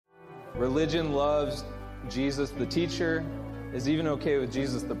Religion loves Jesus the teacher, is even okay with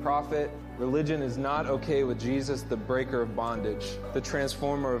Jesus the prophet. Religion is not okay with Jesus the breaker of bondage, the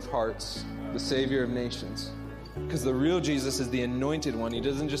transformer of hearts, the savior of nations. Because the real Jesus is the anointed one. He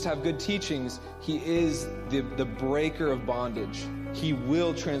doesn't just have good teachings. He is the breaker of bondage. He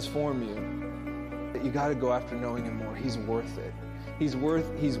will transform you. You got to go after knowing him more. He's worth it. He's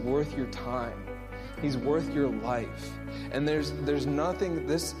worth your time. He's worth your life. And there's nothing,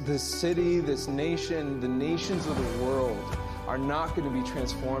 this city, this nation, the nations of the world are not going to be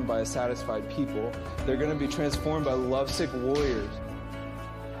transformed by a satisfied people. They're going to be transformed by lovesick warriors.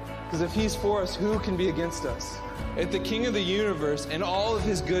 Because if he's for us, who can be against us? If the King of the universe and all of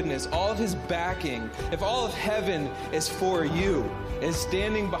his goodness, all of his backing, if all of heaven is for you, is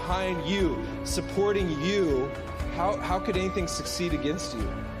standing behind you, supporting you, how could anything succeed against you?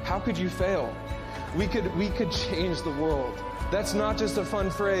 How could you fail? We could change the world. That's not just a fun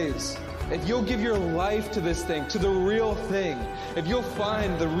phrase. If you'll give your life to this thing, to the real thing, if you'll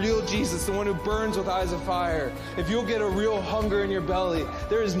find the real Jesus, the one who burns with eyes of fire, if you'll get a real hunger in your belly,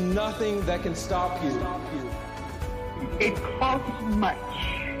 there is nothing that can stop you. It costs much,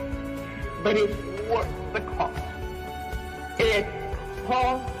 but it's worth the cost. It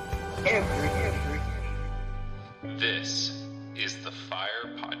costs everything. This is the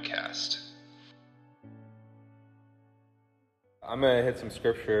Fire Podcast. I'm going to hit some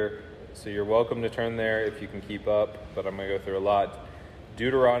scripture, so you're welcome to turn there if you can keep up, but I'm going to go through a lot.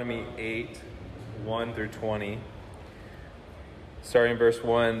 Deuteronomy 8, 1 through 20. Starting in verse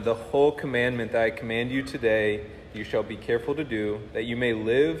 1, the whole commandment that I command you today, you shall be careful to do, that you may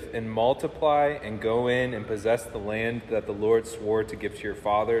live and multiply and go in and possess the land that the Lord swore to give to your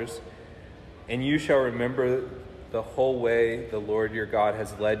fathers. And you shall remember the whole way the Lord your God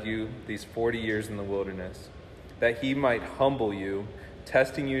has led you these 40 years in the wilderness, that he might humble you,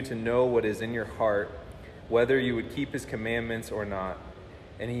 testing you to know what is in your heart, whether you would keep his commandments or not.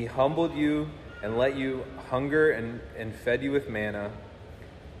 And he humbled you and let you hunger and fed you with manna,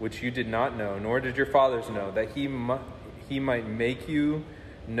 which you did not know, nor did your fathers know, that he might make you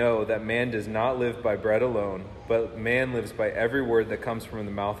know that man does not live by bread alone, but man lives by every word that comes from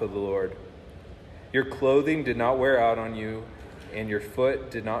the mouth of the Lord. Your clothing did not wear out on you, and your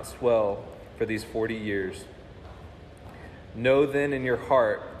foot did not swell for these 40 years. Know then in your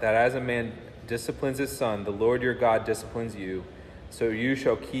heart that as a man disciplines his son, the Lord your God disciplines you. So you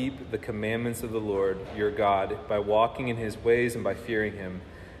shall keep the commandments of the Lord your God by walking in his ways and by fearing him.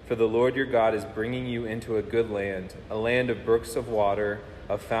 For the Lord your God is bringing you into a good land, a land of brooks of water,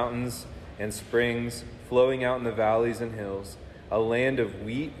 of fountains and springs flowing out in the valleys and hills, a land of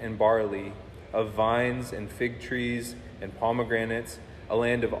wheat and barley, of vines and fig trees and pomegranates, a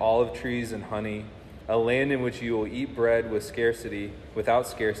land of olive trees and honey, a land in which you will eat bread without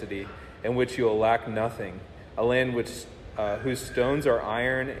scarcity, in which you will lack nothing, a land whose stones are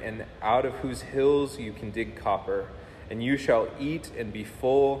iron, and out of whose hills you can dig copper. And you shall eat and be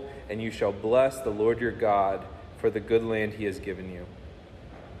full, and you shall bless the Lord your God for the good land he has given you.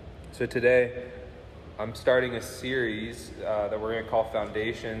 So today, I'm starting a series that we're going to call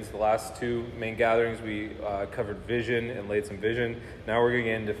Foundations. The last two main gatherings, we covered vision and laid some vision. Now we're going to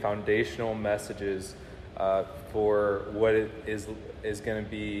get into foundational messages for what it is going to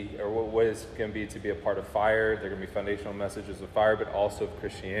be, or what is going to be to be a part of Fire. They're going to be foundational messages of Fire, but also of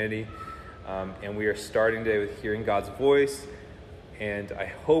Christianity. And we are starting today with hearing God's voice. And I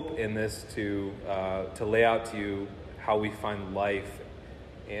hope in this to lay out to you how we find life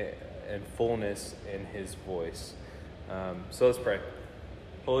and fullness in his voice. So let's pray.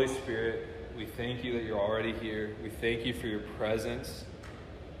 Holy Spirit, we thank you that you're already here. We thank you for your presence.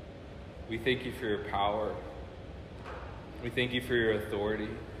 We thank you for your power. We thank you for your authority.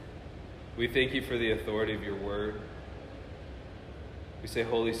 We thank you for the authority of your word. We say,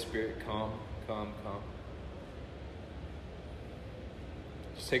 Holy Spirit, come, come, come.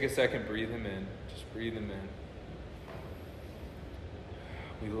 Just take a second, breathe him in. Just breathe him in.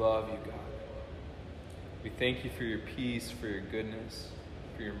 We love you, God. We thank you for your peace, for your goodness,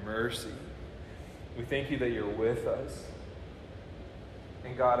 for your mercy. We thank you that you're with us.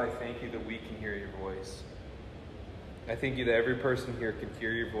 And God, I thank you that we can hear your voice. I thank you that every person here can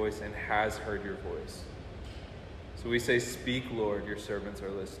hear your voice and has heard your voice. So we say, speak, Lord, your servants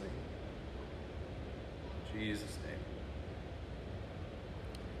are listening. In Jesus' name.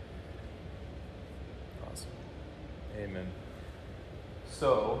 Awesome. Amen.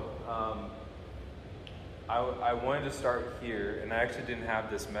 So, I wanted to start here, and I actually didn't have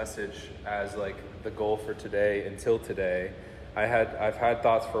this message as like the goal for today until today. I've had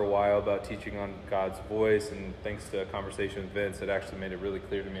thoughts for a while about teaching on God's voice, and thanks to a conversation with Vince, it actually made it really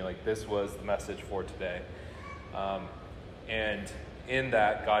clear to me, like, this was the message for today. And in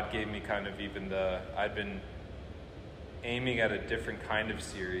that, God gave me kind of I'd been aiming at a different kind of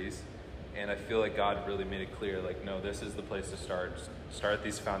series, and I feel like God really made it clear, like, no, this is the place to start. Start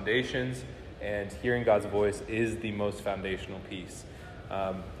these foundations, and hearing God's voice is the most foundational piece.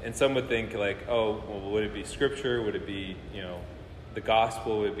 And some would think, like, oh, well, would it be scripture? Would it be, the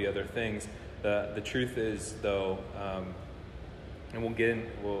gospel? Would it be other things? The truth is, though, and we'll get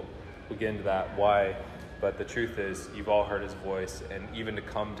into that, why, but the truth is, you've all heard his voice, and even to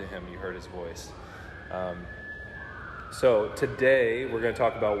come to him, you heard his voice. So today, we're going to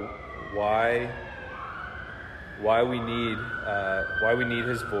talk about why we need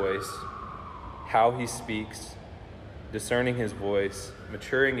his voice, how he speaks, discerning his voice,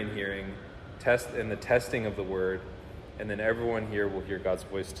 maturing in hearing, the testing of the word, and then everyone here will hear God's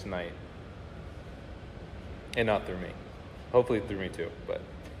voice tonight. And not through me. Hopefully through me too, but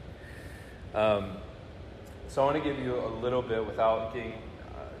so I want to give you a little bit without getting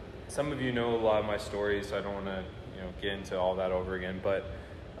some of you know a lot of my stories, so I don't want to get into all that over again, but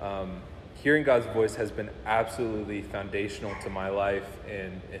hearing God's voice has been absolutely foundational to my life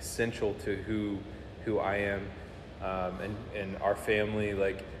and essential to who I am. And our family,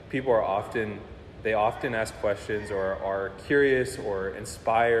 like, people often ask questions or are curious or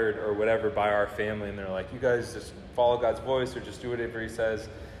inspired or whatever by our family, and they're like, you guys just follow God's voice or just do whatever he says.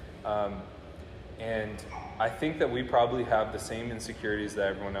 And I think that we probably have the same insecurities that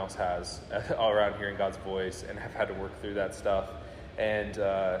everyone else has all around hearing God's voice and have had to work through that stuff. And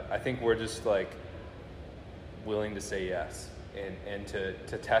I think we're just, like, willing to say yes. And to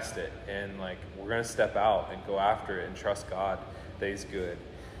test it, and, like, we're going to step out and go after it and trust God that he's good.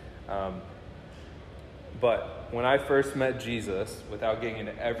 But when I first met Jesus, without getting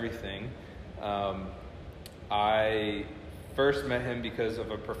into everything, I first met him because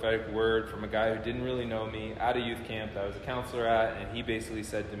of a prophetic word from a guy who didn't really know me at a youth camp that I was a counselor at, and he basically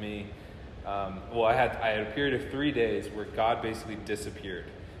said to me, I had a period of 3 days where God basically disappeared.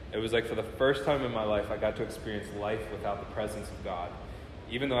 It was like, for the first time in my life, I got to experience life without the presence of God.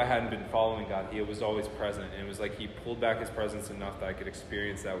 Even though I hadn't been following God, he was always present. And it was like he pulled back his presence enough that I could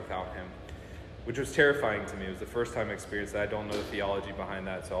experience that without him, which was terrifying to me. It was the first time I experienced that. I don't know the theology behind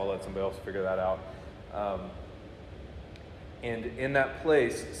that, so I'll let somebody else figure that out. And in that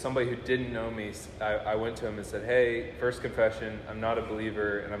place, somebody who didn't know me, I went to him and said, hey, first confession, I'm not a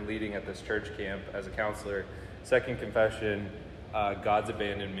believer, and I'm leading at this church camp as a counselor. Second confession, God's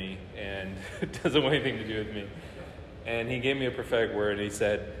abandoned me and doesn't want anything to do with me. And he gave me a prophetic word, and he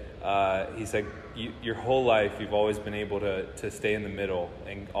said, your whole life you've always been able to stay in the middle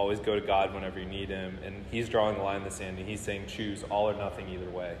and always go to God whenever you need him. And he's drawing the line in the sand, and he's saying choose all or nothing either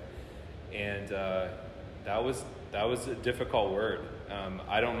way. And that was a difficult word.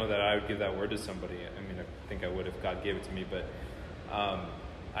 I don't know that I would give that word to somebody. I mean, I think I would if God gave it to me, but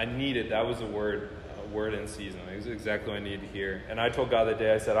I needed, that was a word in season. It was exactly what I needed to hear. And I told God that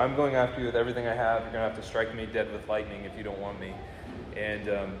day, I said, I'm going after you with everything I have. You're going to have to strike me dead with lightning if you don't want me. And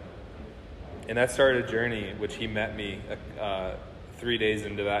that started a journey, which he met me 3 days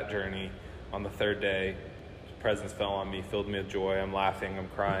into that journey. On the third day, his presence fell on me, filled me with joy. I'm laughing, I'm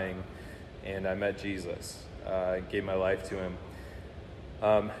crying, and I met Jesus. I gave my life to him.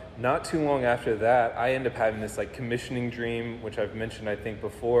 Not too long after that, I ended up having this, like, commissioning dream, which I've mentioned, I think,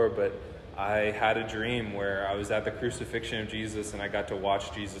 before, but I had a dream where I was at the crucifixion of Jesus, and I got to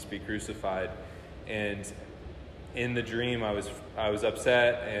watch Jesus be crucified. And in the dream, I was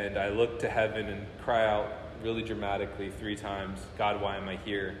upset, and I looked to heaven and cry out really dramatically 3 times, God, why am I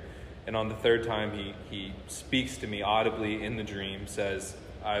here? And on the third time, he speaks to me audibly in the dream, says,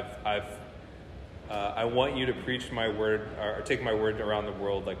 I want you to preach my word, or take my word around the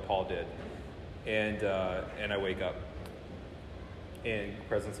world like Paul did. And I wake up, and the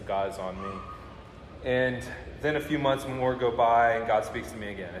presence of God is on me. And then a few months more go by, and God speaks to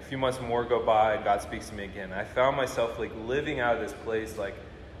me again. A few months more go by, and God speaks to me again. I found myself, like, living out of this place, like,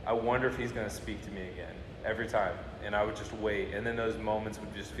 I wonder if he's going to speak to me again every time. And I would just wait. And then those moments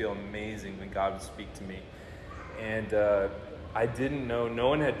would just feel amazing when God would speak to me. And I didn't know, no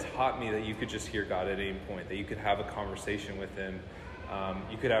one had taught me that you could just hear God at any point, that you could have a conversation with him.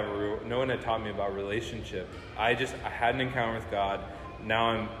 No one had taught me about relationship. I had an encounter with God. Now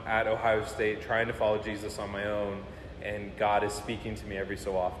I'm at Ohio State trying to follow Jesus on my own, and God is speaking to me every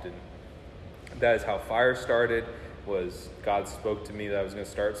so often. That is how Fire started. Was God spoke to me that I was going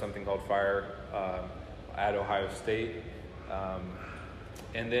to start something called Fire at Ohio State.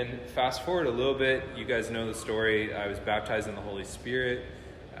 And then fast forward a little bit, you guys know the story. I was baptized in the Holy Spirit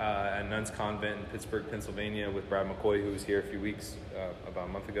at Nuns Convent in Pittsburgh, Pennsylvania with Brad McCoy, who was here a few weeks, about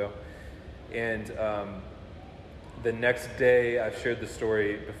a month ago. And the next day, I've shared the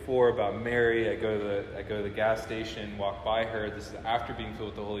story before about Mary. I go to the gas station, walk by her. This is after being filled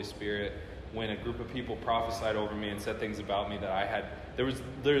with the Holy Spirit, when a group of people prophesied over me and said things about me that there was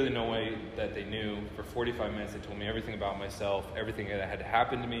literally no way that they knew. For 45 minutes, they told me everything about myself, everything that had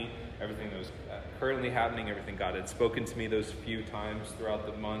happened to me, everything that was currently happening, everything God had spoken to me those few times throughout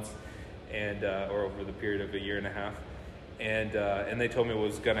the months, and or over the period of a year and a half. And they told me what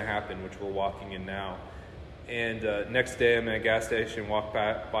was going to happen, which we're walking in now. And next day, I'm at a gas station, walk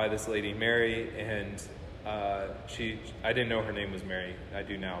by this lady, Mary, and I didn't know her name was Mary. I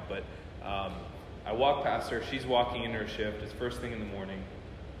do now, but I walk past her. She's walking in her shift. It's first thing in the morning.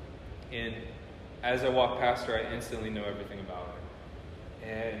 And as I walk past her, I instantly know everything about her.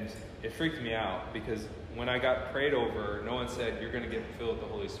 And it freaked me out because when I got prayed over, no one said, you're going to get filled with the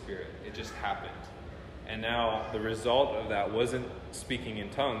Holy Spirit. It just happened. And now the result of that wasn't speaking in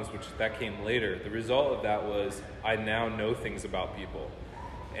tongues, which that came later. The result of that was I now know things about people.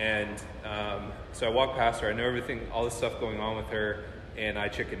 And so I walked past her. I know everything, all this stuff going on with her, and I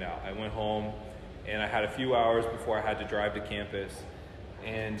chickened out. I went home, and I had a few hours before I had to drive to campus,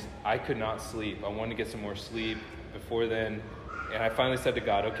 and I could not sleep. I wanted to get some more sleep before then, and I finally said to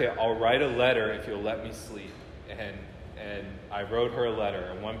God, okay, I'll write a letter if you'll let me sleep. And I wrote her a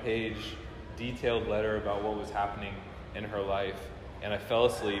letter, a one-page detailed letter about what was happening in her life, and I fell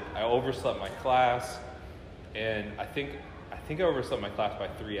asleep. I overslept my class, and I think I overslept my class by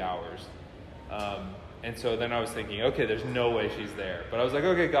 3 hours. And so then I was thinking, okay, there's no way she's there. But I was like,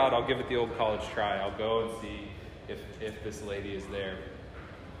 okay, God, I'll give it the old college try. I'll go and see if this lady is there.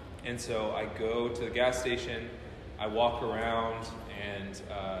 And so I go to the gas station, I walk around, and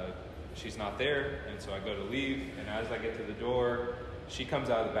she's not there. And so I go to leave, and as I get to the door, she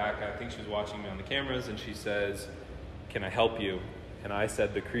comes out of the back. I think she was watching me on the cameras, and she says, can I help you? And I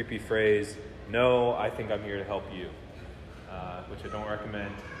said the creepy phrase, no, I think I'm here to help you, which I don't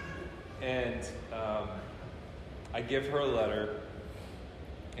recommend. And I give her a letter,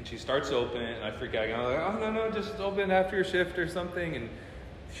 and she starts to open it, and I freak out. I'm like, oh, no, just open it after your shift or something. And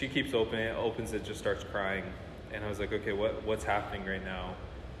she keeps opening it, opens it, just starts crying. And I was like, okay, what's happening right now?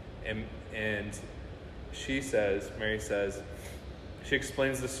 And Mary says, she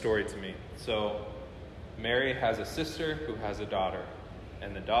explains the story to me. So Mary has a sister who has a daughter,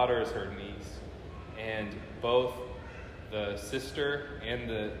 and the daughter is her niece. And both the sister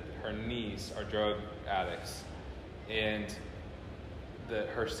and her niece are drug addicts. And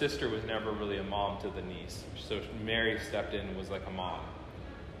her sister was never really a mom to the niece. So Mary stepped in and was like a mom.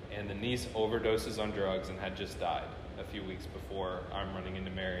 And the niece overdoses on drugs and had just died a few weeks before I'm running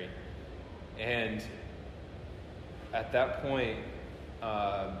into Mary. And at that point,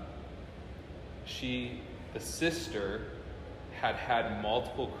 the sister had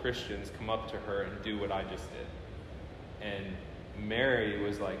multiple Christians come up to her and do what I just did. And Mary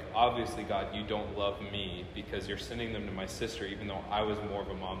was like, obviously, God, you don't love me because you're sending them to my sister, even though I was more of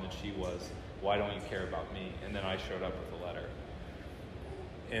a mom than she was. Why don't you care about me? And then I showed up with a letter.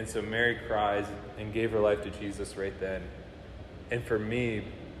 And so Mary cries and gave her life to Jesus right then. And for me,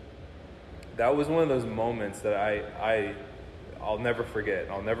 that was one of those moments that I'll never forget.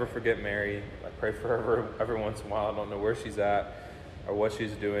 I'll never forget Mary. I pray for her every once in a while. I don't know where she's at or what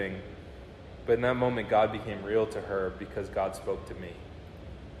she's doing. But in that moment, God became real to her because God spoke to me.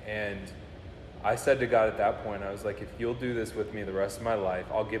 And I said to God at that point, I was like, if you'll do this with me the rest of my life,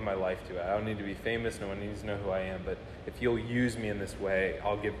 I'll give my life to it. I don't need to be famous. No one needs to know who I am. But if you'll use me in this way,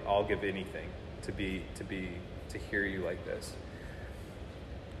 I'll give anything to hear you like this.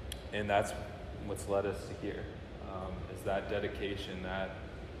 And that's what's led us to here, is that dedication.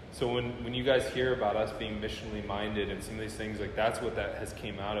 So when you guys hear about us being missionally minded and some of these things, like that's what that has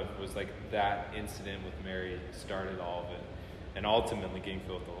came out of, was like that incident with Mary started all of it, and ultimately getting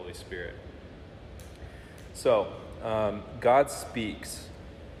filled with the Holy Spirit. So God speaks,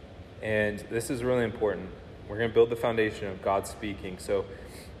 and this is really important. We're going to build the foundation of God speaking. So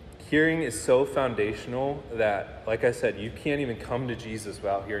hearing is so foundational that, like I said, you can't even come to Jesus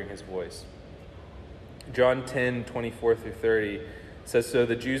without hearing his voice. John 10:24-30 says, so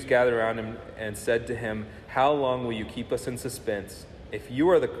the Jews gathered around him and said to him, how long will you keep us in suspense? If you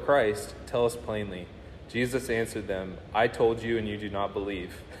are the Christ, tell us plainly. Jesus answered them, I told you and you do not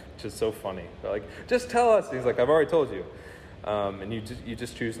believe. Which is so funny. They're like, just tell us. And he's like, I've already told you. And you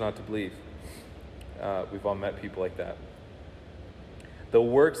just choose not to believe. We've all met people like that. The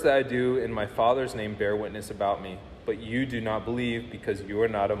works that I do in my Father's name bear witness about me. but you do not believe because you are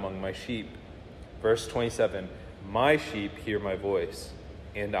not among my sheep. Verse 27, my sheep hear my voice,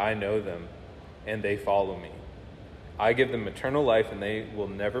 and I know them, and they follow me. I give them eternal life, and they will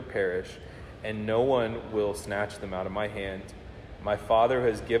never perish, and no one will snatch them out of my hand. My Father who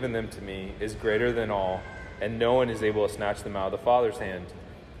has given them to me is greater than all, and no one is able to snatch them out of the Father's hand.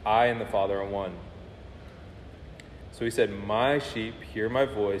 I and the Father are one. So he said, my sheep hear my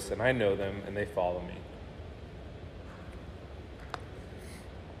voice, and I know them, and they follow me.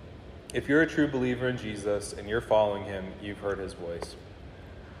 If you're a true believer in Jesus and you're following him, you've heard his voice.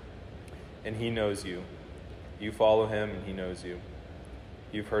 And he knows you. You follow him and he knows you.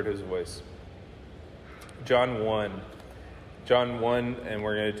 You've heard his voice. John 1, and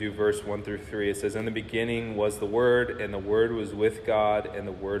we're going to do verse 1 through 3. It says, in the beginning was the Word, and the Word was with God, and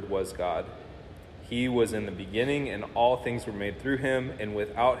the Word was God. He was in the beginning, and all things were made through him, and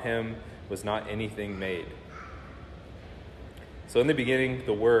without him was not anything made. So in the beginning,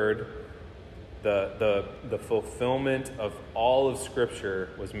 the Word, the fulfillment of all of Scripture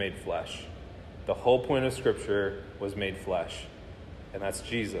was made flesh. The whole point of Scripture was made flesh, and that's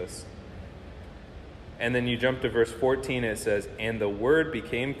Jesus. And then you jump to verse 14, it says, and the Word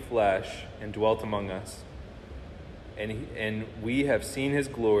became flesh and dwelt among us. And we have seen his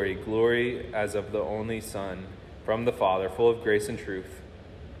glory, glory as of the only Son from the Father, full of grace and truth.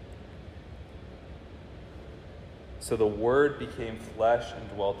 So the Word became flesh and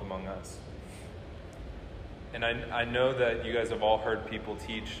dwelt among us. And I know that you guys have all heard people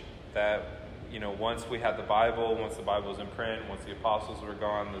teach that, once we had the Bible, once the Bible was in print, once the apostles were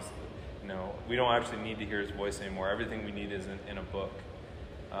gone, we don't actually need to hear his voice anymore. Everything we need is in a book.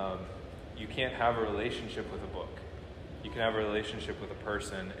 You can't have a relationship with a book. You can have a relationship with a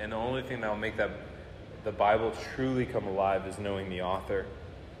person. And the only thing that will make the Bible truly come alive is knowing the author.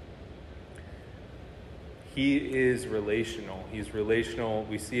 He is relational. He's relational.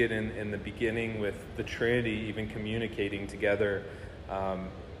 We see it in the beginning with the Trinity even communicating together.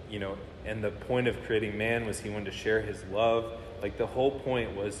 And the point of creating man was he wanted to share his love. Like the whole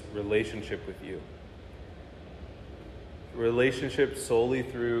point was relationship with you. Relationship solely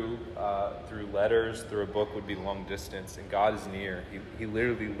through letters, through a book would be long distance, and God is near. He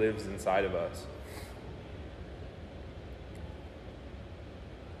literally lives inside of us.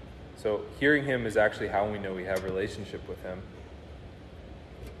 So hearing him is actually how we know we have a relationship with him.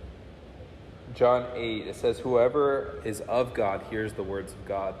 John 8, it says, whoever is of God hears the words of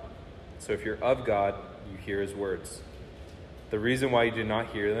God. So if you're of God, you hear his words. The reason why you do not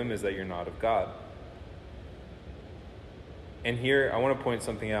hear them is that you're not of God. And here, I want to point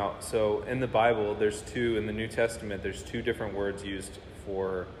something out. So in the Bible, in the New Testament, there's two different words used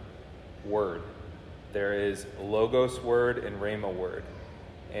for word. There is logos word and rhema word.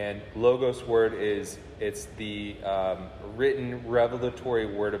 And logos word it's the written revelatory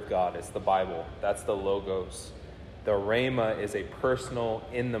word of God. It's the Bible. That's the logos. The rhema is a personal,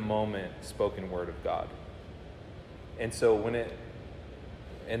 in the moment, spoken word of God. And so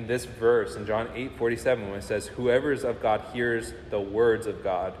in this verse, in John 8:47, when it says, whoever is of God hears the words of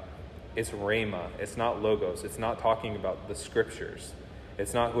God, it's rhema. It's not logos. It's not talking about the scriptures.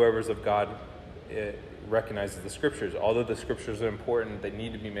 It's not whoever's of God recognizes the scriptures. Although the scriptures are important, they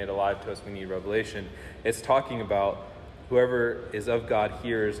need to be made alive to us. We need revelation. It's talking about whoever is of God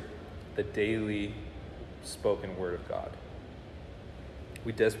hears the daily spoken word of God.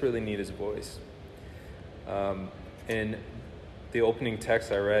 We desperately need his voice. In the opening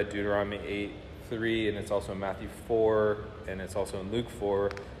text I read, Deuteronomy 8:3, and it's also in Matthew 4, and it's also in Luke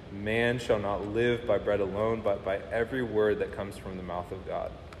 4, man shall not live by bread alone, but by every word that comes from the mouth of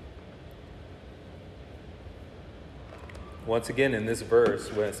God. Once again, in this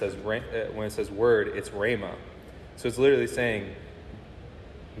verse, when it says word, it's rhema. So it's literally saying,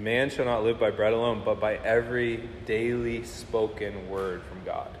 man shall not live by bread alone, but by every daily spoken word from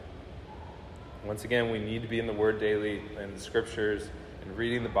God. Once again, we need to be in the Word daily, in the Scriptures, and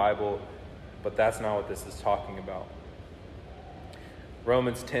reading the Bible, but that's not what this is talking about.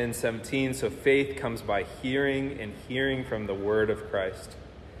 Romans 10:17, so faith comes by hearing, and hearing from the Word of Christ.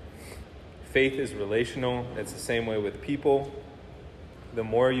 Faith is relational. It's the same way with people. The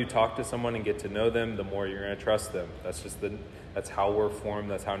more you talk to someone and get to know them, the more you're going to trust them. That's how we're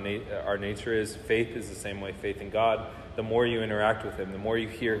formed. That's how our nature is. Faith is the same way. Faith in God. The more you interact with him, the more you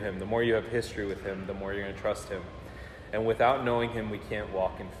hear him, the more you have history with him, the more you're going to trust him. And without knowing him, we can't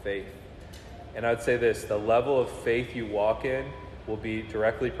walk in faith. And I'd say this, the level of faith you walk in will be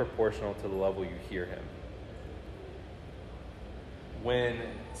directly proportional to the level you hear him. When,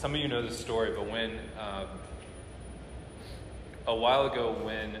 some of you know this story, but when, a while ago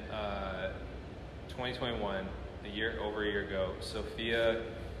when 2021, over a year ago, Sophia,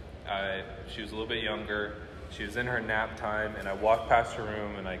 she was a little bit younger. She was in her nap time, and I walked past her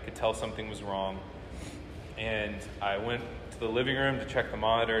room, and I could tell something was wrong. And I went to the living room to check the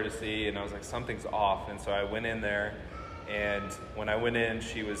monitor to see, and I was like, something's off. And so I went in there, and when I went in,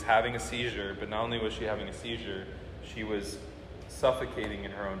 she was having a seizure, but not only was she having a seizure, she was suffocating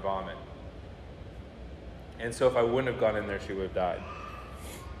in her own vomit. And so if I wouldn't have gone in there, she would have died.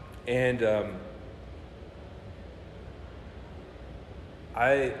 And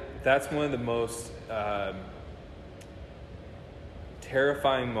that's one of the most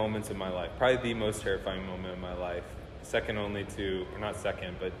terrifying moments of my life. Probably the most terrifying moment of my life. Second only to, or not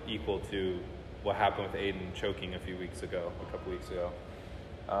second, but equal to what happened with Aiden choking a couple weeks ago.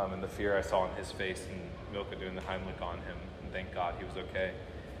 And the fear I saw on his face and Milka doing the Heimlich on him. And thank God he was okay.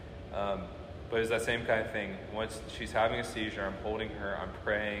 But it's that same kind of thing. Once she's having a seizure, I'm holding her, I'm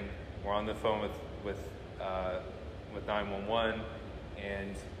praying. We're on the phone with 911,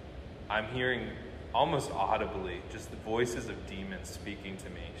 and I'm hearing almost audibly just the voices of demons speaking to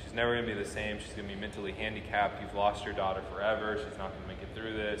me. She's never going to be the same. She's going to be mentally handicapped. You've lost your daughter forever. She's not going to make it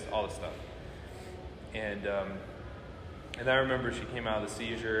through this, all this stuff. And I remember she came out of the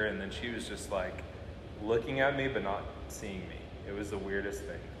seizure, and then she was just like looking at me but not seeing me. It was the weirdest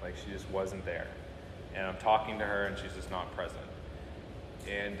thing. Like, she just wasn't there. And I'm talking to her, and she's just not present.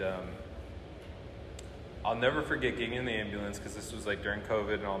 And I'll never forget getting in the ambulance, because this was like during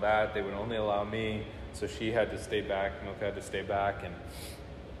COVID and all that. They would only allow me, so she had to stay back. Milka had to stay back, and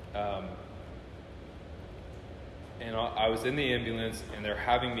I was in the ambulance, and they're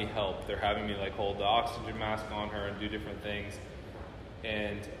having me help. They're having me like hold the oxygen mask on her and do different things.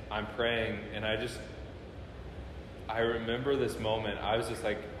 And I'm praying, and I remember this moment. I was just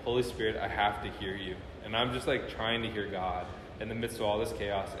like, Holy Spirit, I have to hear you. And I'm just like trying to hear God in the midst of all this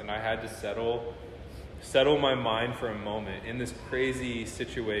chaos. And I had to settle my mind for a moment in this crazy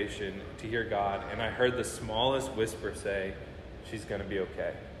situation to hear God. And I heard the smallest whisper say, she's going to be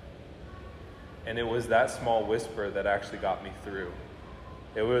okay. And it was that small whisper that actually got me through.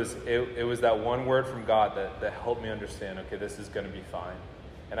 It was that one word from God that helped me understand, okay, this is going to be fine.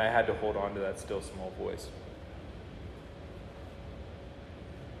 And I had to hold on to that still small voice.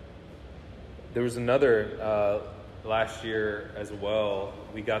 There was another last year as well.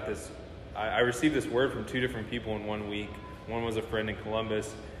 We got this. I received this word from two different people in 1 week. One was a friend in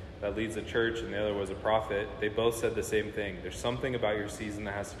Columbus that leads a church, and the other was a prophet. They both said the same thing. There's something about your season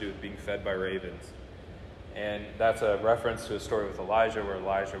that has to do with being fed by ravens. And that's a reference to a story with Elijah, where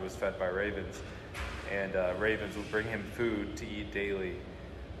Elijah was fed by ravens. And ravens would bring him food to eat daily.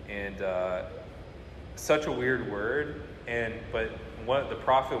 And such a weird word. But what the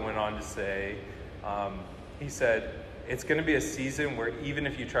prophet went on to say, he said, it's going to be a season where even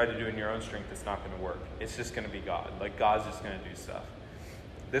if you try to do it in your own strength, it's not going to work. It's just going to be God. Like, God's just going to do stuff.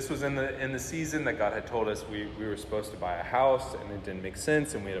 This was in the season that God had told us we were supposed to buy a house, and it didn't make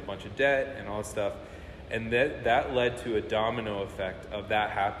sense, and we had a bunch of debt and all this stuff. And that led to a domino effect of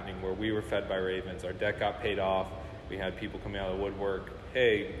that happening, where we were fed by ravens. Our debt got paid off. We had people coming out of the woodwork.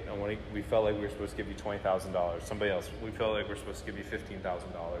 Hey, we felt like we were supposed to give you $20,000. Somebody else, we felt like we're supposed to give you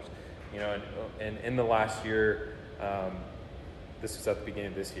 $15,000. You know, and in the last year, this was at the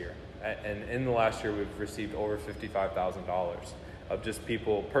beginning of this year, and in the last year, we've received over $55,000 of just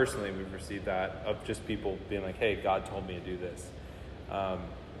people, personally, we've received that, of just people being like, hey, God told me to do this.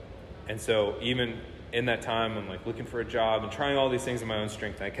 And so even in that time, I'm like looking for a job and trying all these things in my own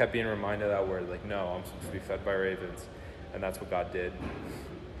strength. And I kept being reminded of that word, like, no, I'm supposed to be fed by ravens. And that's what God did.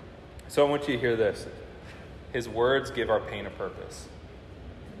 So I want you to hear this. His words give our pain a purpose.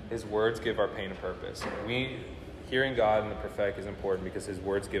 His words give our pain a purpose. Hearing God in the prophetic is important because his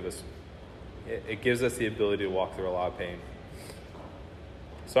words it gives us the ability to walk through a lot of pain.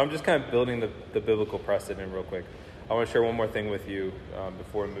 So I'm just kind of building the biblical precedent real quick. I want to share one more thing with you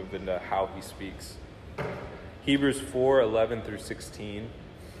before we move into how he speaks. Hebrews 4:11 through 16.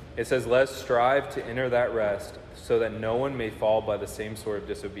 It says, let us strive to enter that rest so that no one may fall by the same sort of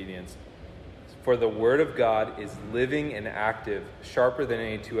disobedience. For the word of God is living and active, sharper than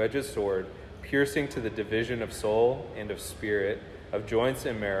any two-edged sword, piercing to the division of soul and of spirit, of joints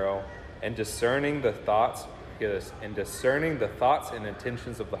and marrow, and discerning the thoughts, and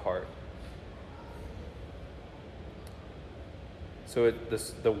intentions of the heart. So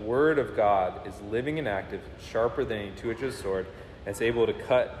the word of God is living and active, sharper than any two-edged sword, and it's able to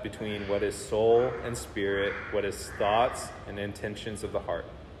cut between what is soul and spirit, what is thoughts and intentions of the heart.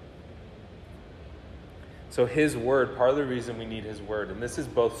 So his word, part of the reason we need his word, and this is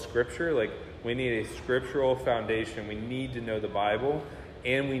both scripture, like we need a scriptural foundation. We need to know the Bible,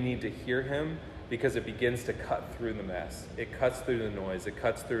 and we need to hear him because it begins to cut through the mess. It cuts through the noise. It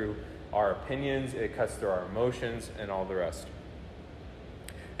cuts through our opinions. It cuts through our emotions and all the rest.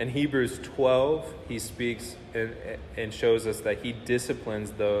 In Hebrews 12, he speaks and shows us that he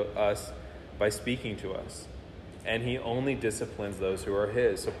disciplines us by speaking to us. And he only disciplines those who are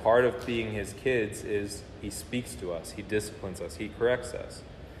his. So part of being his kids is he speaks to us. He disciplines us. He corrects us.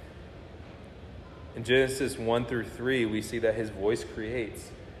 In Genesis 1 through 3, we see that his voice creates.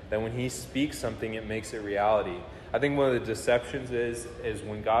 That when he speaks something, it makes it reality. I think one of the deceptions is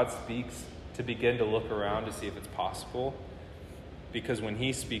when God speaks, to begin to look around to see if it's possible. Because when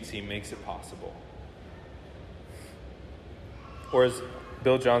he speaks, he makes it possible. Or as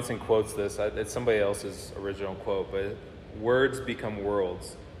Bill Johnson quotes this, it's somebody else's original quote, but words become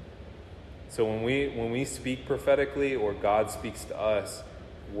worlds. So when we speak prophetically or God speaks to us,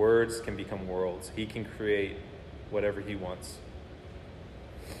 words can become worlds. He can create whatever he wants.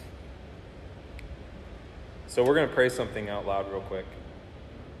 So we're going to pray something out loud real quick.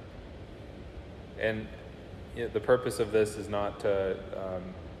 And the purpose of this is not to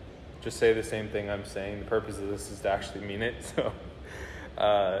just say the same thing I'm saying. The purpose of this is to actually mean it. So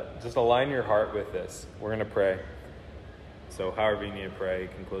just align your heart with this. We're going to pray. So however you need to pray, you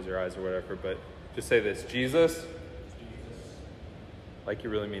can close your eyes or whatever. But just say this. Jesus. Like you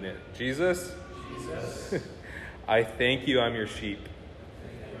really mean it. Jesus. I thank you I'm your sheep.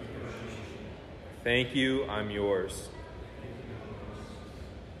 Thank you I'm yours.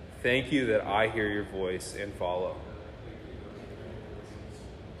 Thank you that I hear your voice and follow.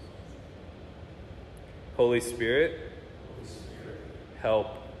 Holy Spirit, help.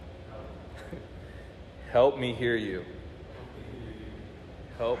 Help me hear you.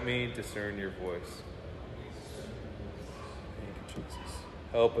 Help me discern your voice. Thank you, Jesus.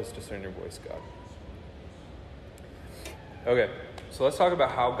 Help us discern your voice, God. Okay, so let's talk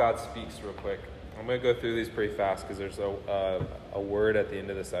about how God speaks real quick. I'm going to go through these pretty fast because there's a word at the end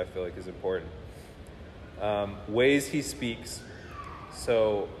of this I feel like is important. Ways he speaks.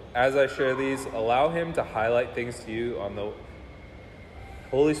 So as I share these, allow him to highlight things to you.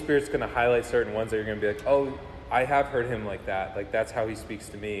 Holy Spirit's going to highlight certain ones that you're going to be like, oh, I have heard him like that. Like that's how he speaks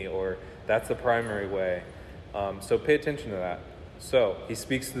to me, or that's the primary way. So pay attention to that. So he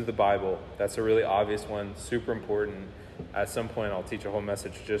speaks through the Bible. That's a really obvious one, super important. At some point, I'll teach a whole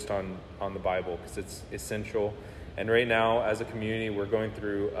message just on the Bible because it's essential. And right now, as a community, we're going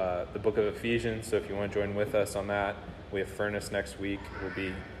through the book of Ephesians. So if you want to join with us on that, we have Furnace next week.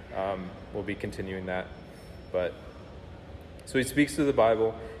 We'll be continuing that. But so he speaks through the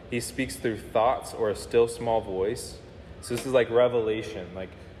Bible. He speaks through thoughts or a still small voice. So this is like revelation.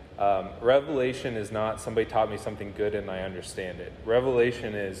 Like revelation is not somebody taught me something good and I understand it.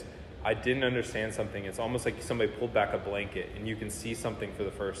 Revelation is I didn't understand something. It's almost like somebody pulled back a blanket and you can see something for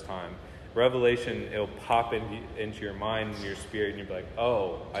the first time. Revelation, it'll pop into your mind and your spirit and you'll be like,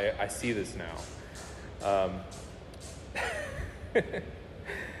 oh, I see this now.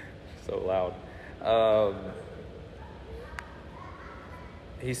 So loud.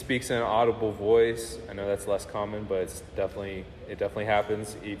 He speaks in an audible voice. I know that's less common, but it definitely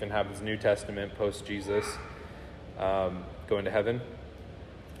happens. It even happens New Testament, post-Jesus, going to heaven.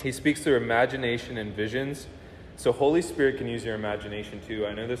 He speaks through imagination and visions. So Holy Spirit can use your imagination too.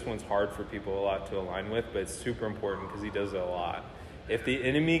 I know this one's hard for people a lot to align with, but it's super important because he does it a lot. If the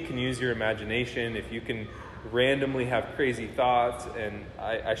enemy can use your imagination, if you can randomly have crazy thoughts, and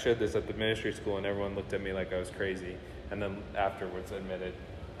I showed this at the ministry school and everyone looked at me like I was crazy, and then afterwards admitted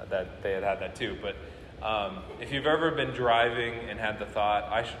that they had that too. But if you've ever been driving and had the thought,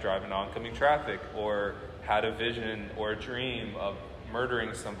 I should drive in oncoming traffic, or had a vision or a dream of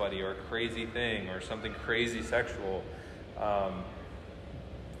murdering somebody or a crazy thing or something crazy sexual,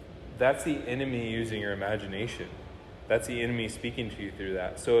 that's the enemy using your imagination. That's the enemy speaking to you through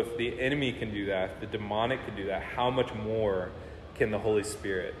that. So if the enemy can do that, the demonic can do that, how much more can the Holy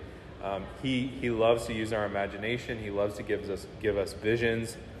Spirit? He loves to use our imagination. He loves to give us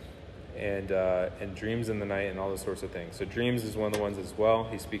visions and dreams in the night and all those sorts of things. So dreams is one of the ones as well.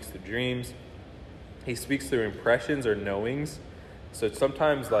 He speaks through dreams. He speaks through impressions or knowings. So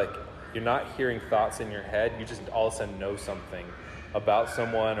sometimes like you're not hearing thoughts in your head. You just all of a sudden know something about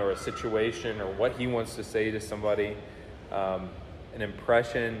someone or a situation or what he wants to say to somebody. An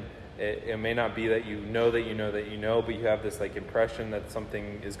impression, it may not be that you know, but you have this like impression that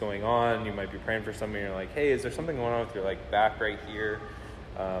something is going on. You might be praying for somebody and you're like, hey, is there something going on with your like back right here?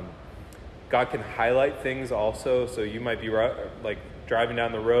 God can highlight things also. So you might be like driving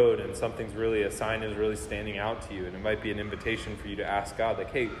down the road and a sign is really standing out to you. And it might be an invitation for you to ask God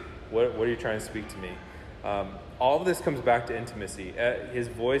like, hey, what are you trying to speak to me? All of this comes back to intimacy. His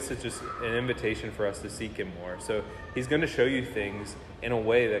voice is just an invitation for us to seek him more. So he's going to show you things in a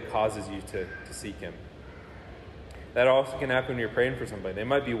way that causes you to seek him. That also can happen when you're praying for somebody. They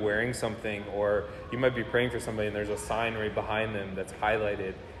might be wearing something, or you might be praying for somebody and there's a sign right behind them that's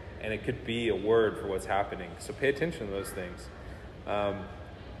highlighted, and it could be a word for what's happening. So pay attention to those things.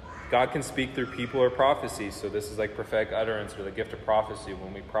 God can speak through people or prophecy. So this is like prophetic utterance or the gift of prophecy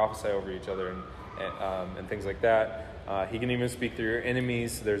when we prophesy over each other and things like that. He can even speak through your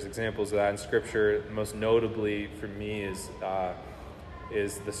enemies. There's examples of that in Scripture. Most notably for me is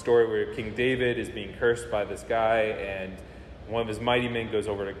the story where King David is being cursed by this guy, and one of his mighty men goes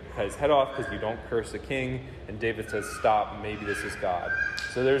over to cut his head off because you don't curse a king, and David says, stop, maybe this is God.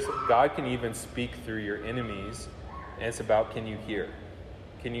 So God can even speak through your enemies, and it's about, can you hear?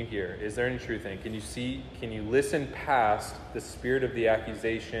 Can you hear? Is there any truth in it? Can you see? Can you listen past the spirit of the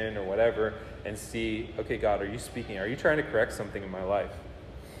accusation or whatever and see, okay, God, are you speaking? Are you trying to correct something in my life?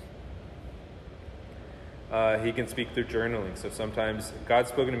 He can speak through journaling. So sometimes God's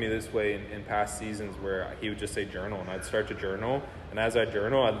spoken to me this way in past seasons where he would just say journal, and I'd start to journal. And as I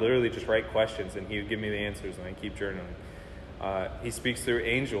journal, I'd literally just write questions, and he would give me the answers, and I'd keep journaling. He speaks through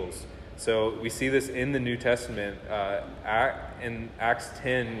angels. So we see this in the New Testament. In Acts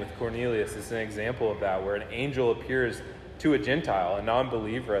 10 with Cornelius, it's an example of that, where an angel appears to a Gentile, a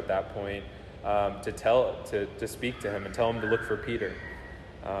non-believer at that point, to speak to him and tell him to look for Peter.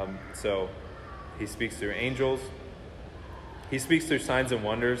 So he speaks through angels. He speaks through signs and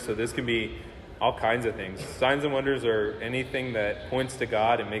wonders. So this can be all kinds of things. Signs and wonders are anything that points to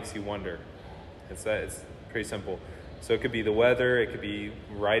God and makes you wonder. It's pretty simple. So it could be the weather, it could be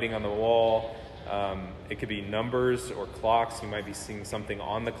writing on the wall, it could be numbers or clocks. You might be seeing something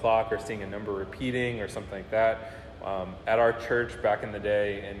on the clock or seeing a number repeating or something like that. At our church back in the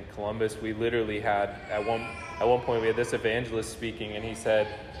day in Columbus, we literally had, at one point we had this evangelist speaking, and he said,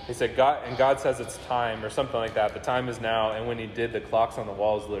 God says it's time, or something like that. The time is now. And when he did, the clocks on the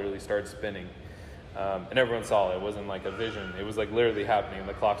walls literally started spinning. And everyone saw it. It wasn't like a vision. It was like literally happening.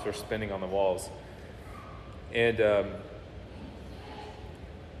 The clocks were spinning on the walls. And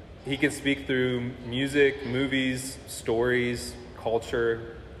he can speak through music, movies, stories,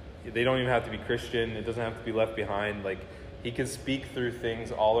 culture. They don't even have to be Christian. It doesn't have to be left behind. Like, he can speak through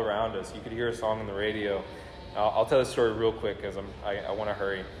things all around us. You could hear a song on the radio. I'll tell this story real quick because I want to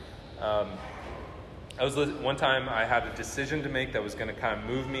hurry. One time I had a decision to make that was going to kind of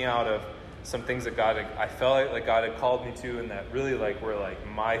move me out of some things that I felt like God had called me to, and that really were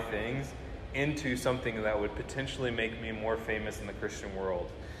my things, into something that would potentially make me more famous in the Christian world.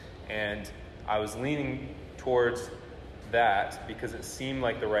 And I was leaning towards that because it seemed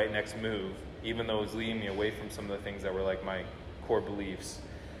like the right next move, even though it was leading me away from some of the things that were like my core beliefs.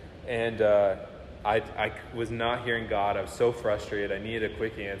 And I was not hearing God. I was so frustrated. I needed a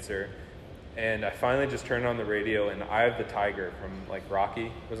quick answer. And I finally just turned on the radio, and Eye of the Tiger from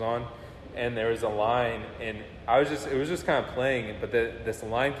Rocky was on. And there was a line, and it was just kind of playing, but this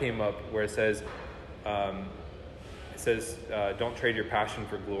line came up where it says, don't trade your passion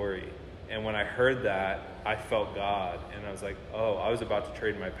for glory. And when I heard that, I felt God, and I was like, oh, I was about to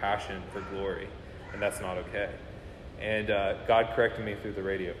trade my passion for glory, and that's not okay. And God corrected me through the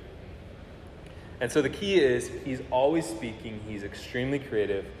radio. And so the key is, he's always speaking. He's extremely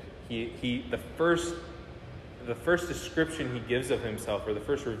creative. The first description he gives of himself, or the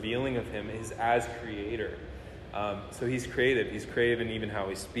first revealing of him, is as creator. So he's creative. He's creative in even how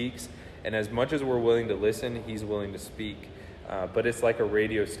he speaks. And as much as we're willing to listen, he's willing to speak. But it's like a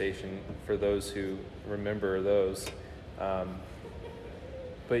radio station for those who remember those.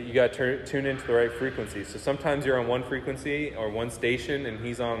 But you got to tune into the right frequency. So sometimes you're on one frequency or one station, and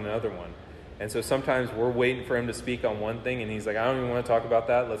he's on another one. And so sometimes we're waiting for him to speak on one thing, and he's like, I don't even want to talk about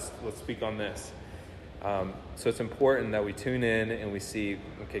that. Let's speak on this. So it's important that we tune in and we see,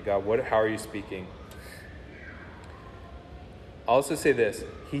 okay, God, how are you speaking? I'll also say this.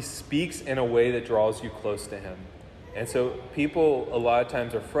 He speaks in a way that draws you close to him. And so people a lot of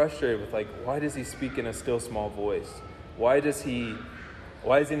times are frustrated with why does he speak in a still small voice? Why isn't he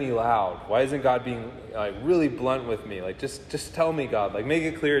loud? Why isn't God being really blunt with me? Just tell me, God, make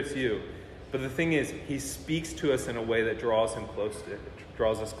it clear it's you. But the thing is, he speaks to us in a way that draws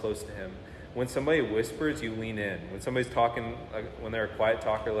us close to him. When somebody whispers, you lean in. When somebody's talking, when they're a quiet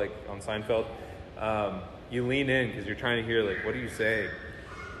talker, like on Seinfeld, you lean in because you're trying to hear, what are you saying?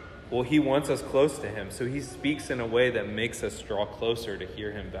 Well, he wants us close to him, so he speaks in a way that makes us draw closer to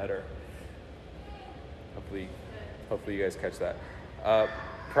hear him better. Hopefully you guys catch that.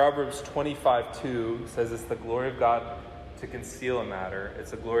 Proverbs 25:2 says it's the glory of God to conceal a matter.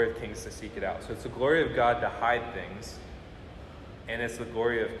 It's the glory of kings to seek it out. So it's the glory of God to hide things, and it's the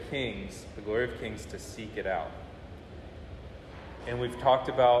glory of kings to seek it out. And we've talked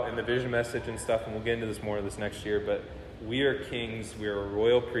about in the vision message and stuff, and we'll get into this more this next year, but we are kings, we are a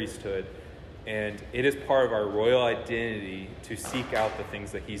royal priesthood, and it is part of our royal identity to seek out the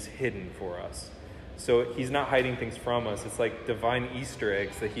things that he's hidden for us. So he's not hiding things from us. It's like divine Easter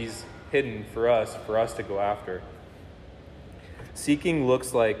eggs that he's hidden for us to go after. Seeking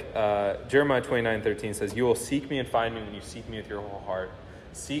looks like, Jeremiah 29:13 says, "You will seek me and find me when you seek me with your whole heart."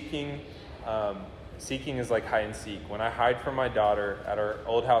 Seeking is like hide and seek. When I hide from my daughter at our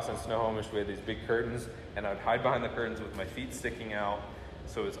old house in Snohomish, we had these big curtains, and I'd hide behind the curtains with my feet sticking out,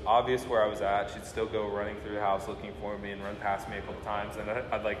 so it was obvious where I was at. She'd still go running through the house looking for me and run past me a couple times, and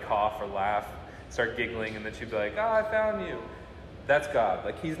I'd like cough or laugh, start giggling, and then she'd be like, "Oh, I found you." That's God.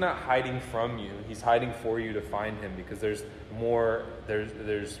 Like, he's not hiding from you. He's hiding for you to find him, because there's more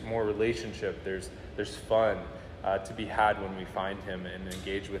relationship. There's fun to be had when we find him and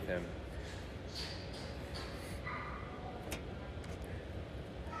engage with him.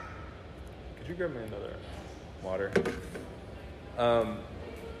 Could you grab me another water?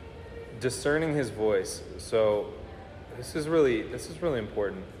 Discerning his voice. So this is really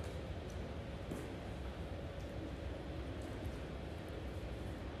important.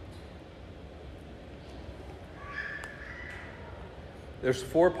 There's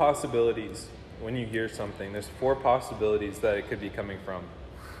 4 possibilities when you hear something. There's 4 possibilities that it could be coming from.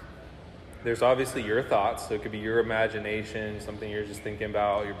 There's obviously your thoughts, so it could be your imagination, something you're just thinking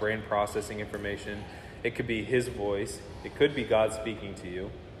about, your brain processing information. It could be his voice. It could be God speaking to you.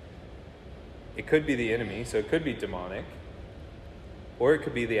 It could be the enemy, so it could be demonic. Or it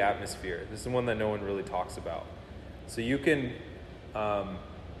could be the atmosphere. This is one that no one really talks about. So you could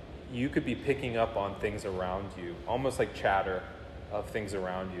be picking up on things around you, almost like chatter of things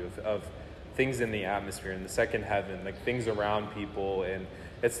around you, of things in the atmosphere, in the second heaven, like things around people. And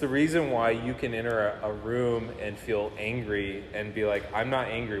it's the reason why you can enter a room and feel angry and be like, "I'm not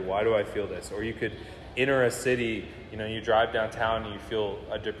angry, why do I feel this?" Or you could enter a city, you drive downtown and you feel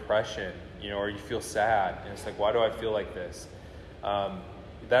a depression, or you feel sad, and it's like, why do I feel like this?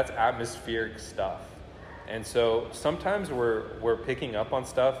 That's atmospheric stuff. And so sometimes we're picking up on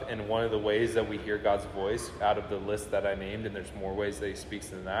stuff, and one of the ways that we hear God's voice out of the list that I named, and there's more ways that he speaks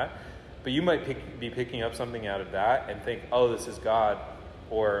than that, but you might be picking up something out of that and think, "Oh, this is God,"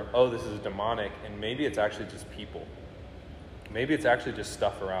 or "Oh, this is demonic," and maybe it's actually just people. Maybe it's actually just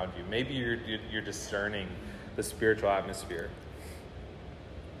stuff around you. Maybe you're discerning the spiritual atmosphere.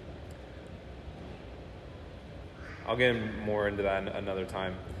 I'll get more into that another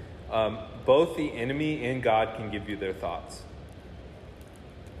time. Both the enemy and God can give you their thoughts.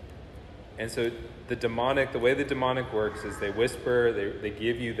 And so the way the demonic works is they whisper, they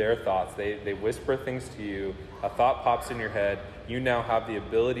give you their thoughts. They whisper things to you. A thought pops in your head. You now have the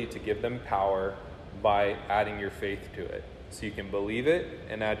ability to give them power by adding your faith to it. So you can believe it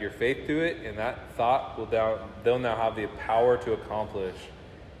and add your faith to it, and that thought they'll now have the power to accomplish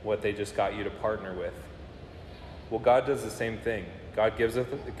what they just got you to partner with. Well, God does the same thing. God gives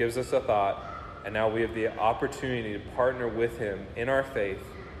us a thought, and now we have the opportunity to partner with him in our faith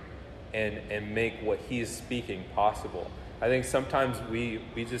and make what he is speaking possible. I think sometimes we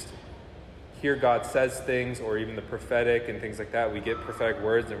just hear God says things, or even the prophetic and things like that. We get prophetic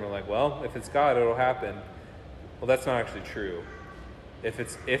words and we're like, well, if it's God, it'll happen. Well, that's not actually true. If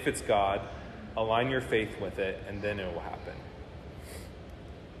it's God, align your faith with it, and then it will happen.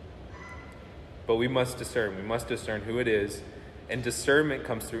 But we must discern. We must discern who it is. And discernment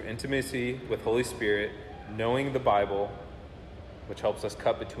comes through intimacy with Holy Spirit, knowing the Bible, which helps us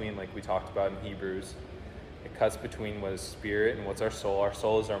cut between, like we talked about in Hebrews. It cuts between what is spirit and what's our soul. Our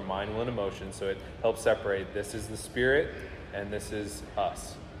soul is our mind, will, and emotion, so it helps separate. This is the spirit, and this is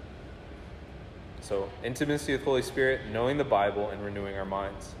us. So intimacy with Holy Spirit, knowing the Bible, and renewing our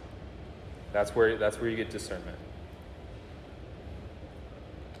minds. That's where you get discernment.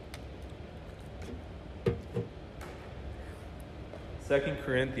 Second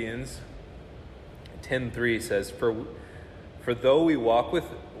Corinthians 10:3 says, For though we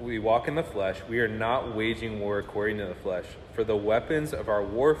walk in the flesh, we are not waging war according to the flesh. For the weapons of our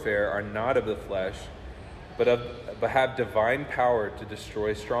warfare are not of the flesh, but have divine power to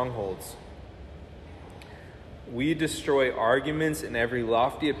destroy strongholds. We destroy arguments and every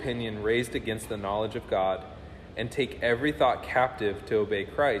lofty opinion raised against the knowledge of God, and take every thought captive to obey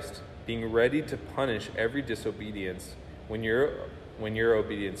Christ, being ready to punish every disobedience when your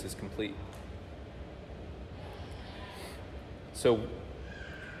obedience is complete. So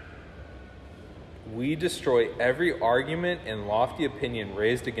We destroy every argument and lofty opinion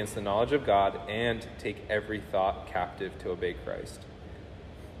raised against the knowledge of God and take every thought captive to obey Christ.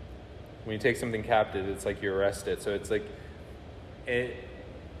 When you take something captive, it's like you arrest it. So it's like, if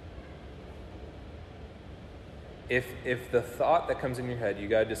the thought that comes in your head, you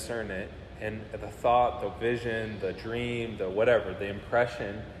got to discern it. And the thought, the vision, the dream, the whatever, the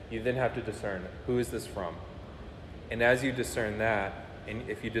impression, you then have to discern, who is this from? And as you discern that, and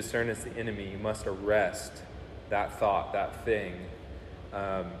if you discern it's the enemy, you must arrest that thought, that thing,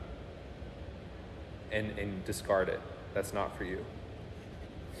 and discard it. That's not for you.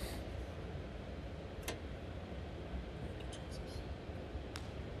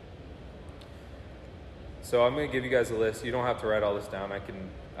 So I'm going to give you guys a list. You don't have to write all this down. I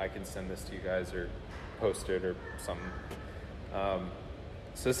can send this to you guys or post it or something.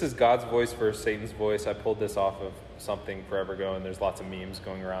 So this is God's voice versus Satan's voice. I pulled this off of something forever ago, and there's lots of memes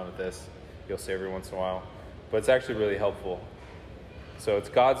going around with this. You'll see every once in a while. But it's actually really helpful. So it's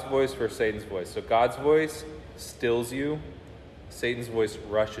God's voice versus Satan's voice. So God's voice stills you. Satan's voice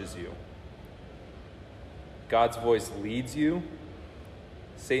rushes you. God's voice leads you.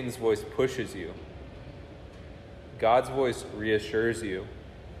 Satan's voice pushes you. God's voice reassures you.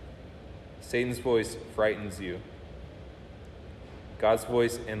 Satan's voice frightens you. God's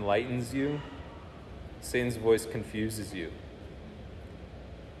voice enlightens you. Satan's voice confuses you.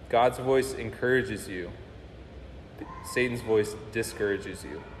 God's voice encourages you. Satan's voice discourages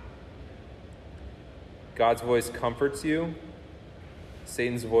you. God's voice comforts you.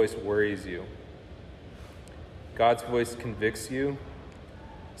 Satan's voice worries you. God's voice convicts you.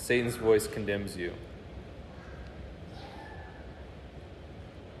 Satan's voice condemns you.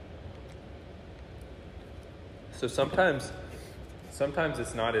 So sometimes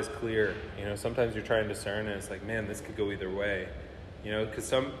it's not as clear. Sometimes you're trying to discern and it's like, man, this could go either way. Because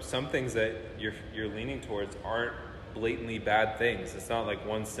some things that you're leaning towards aren't blatantly bad things. It's not like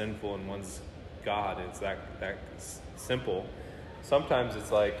one's sinful and one's God. It's that simple. Sometimes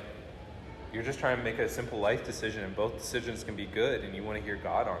it's like you're just trying to make a simple life decision, and both decisions can be good, and you want to hear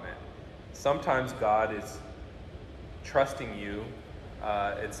God on it. Sometimes God is trusting you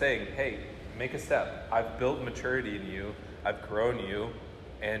and saying, hey, make a step. I've built maturity in you. I've grown you,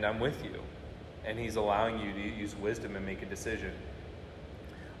 and I'm with you. And he's allowing you to use wisdom and make a decision.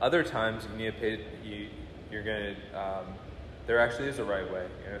 Other times you need to pay. You're gonna. There actually is a right way.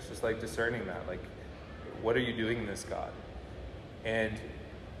 It's just like discerning that. Like, what are you doing in this, God? And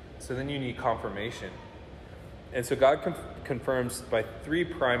so then you need confirmation. And so God confirms by three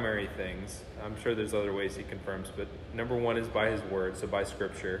primary things. I'm sure there's other ways he confirms, but number one is by his word, so by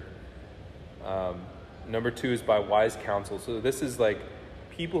scripture. Number two is by wise counsel. So this is like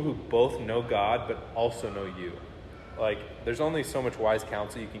people who both know God but also know you. Like, there's only so much wise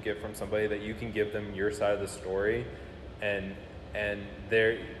counsel you can get from somebody that you can give them your side of the story, and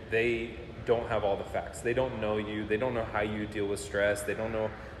they don't have all the facts. They don't know you. They don't know how you deal with stress. They don't know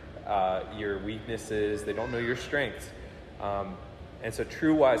your weaknesses. They don't know your strengths. And so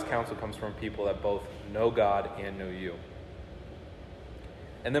true wise counsel comes from people that both know God and know you.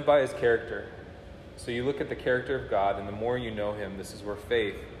 And then by his character. So you look at the character of God, and the more you know him, this is where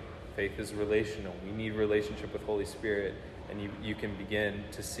faith is relational. We need relationship with Holy Spirit, and you can begin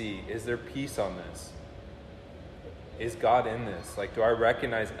to see, is there peace on this? Is God in this? Like, do I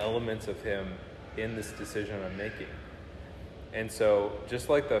recognize elements of him in this decision I'm making? And so just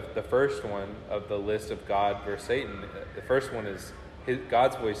like the first one of the list of God versus Satan, the first one is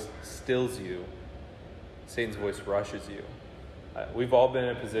God's voice stills you. Satan's voice rushes you. We've all been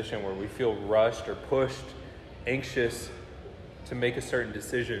in a position where we feel rushed or pushed, anxious to make a certain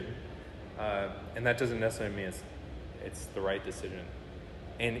decision. And that doesn't necessarily mean it's the right decision.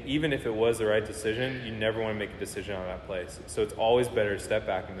 And even if it was the right decision, you never want to make a decision on that place. So it's always better to step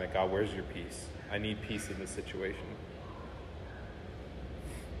back and be like, God, where's your peace? I need peace in this situation.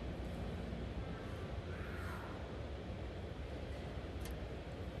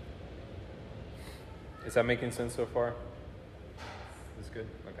 Is that making sense so far? Is this good?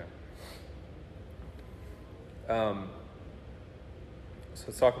 Okay. So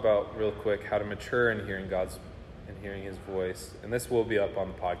let's talk about real quick how to mature in hearing God's and hearing his voice. And this will be up on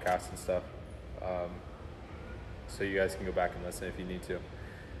the podcast and stuff. So you guys can go back and listen if you need to.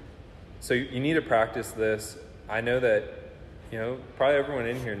 So you need to practice this. I know that, probably everyone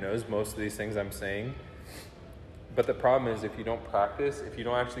in here knows most of these things I'm saying. But the problem is if you don't practice, if you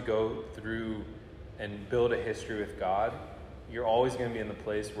don't actually go through and build a history with God, you're always going to be in the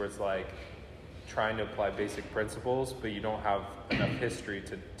place where it's like trying to apply basic principles, but you don't have enough history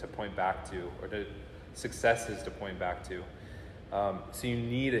to point back to, or to successes to point back to. So you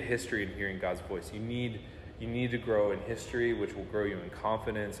need a history in hearing God's voice. You need to grow in history, which will grow you in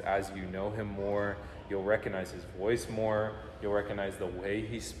confidence. As you know him more, you'll recognize his voice more. You'll recognize the way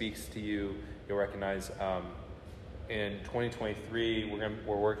he speaks to you. You'll recognize in 2023,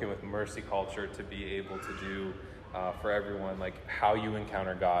 we're working with Mercy Culture to be able to do for everyone, like how you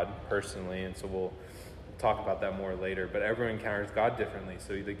encounter God personally. And so we'll talk about that more later. But everyone encounters God differently.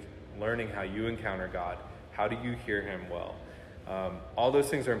 So learning how you encounter God. How do you hear him well? All those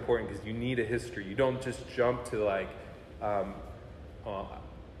things are important because you need a history. You don't just jump to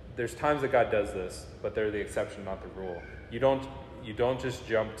there's times that God does this, but they're the exception, not the rule. You don't just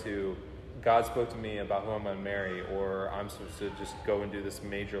jump to, God spoke to me about who I'm going to marry, or I'm supposed to just go and do this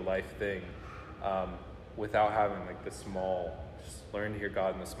major life thing without having just learn to hear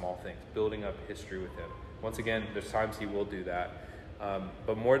God in the small things, building up history with him. Once again, there's times he will do that.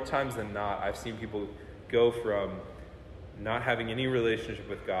 But more times than not, I've seen people go from not having any relationship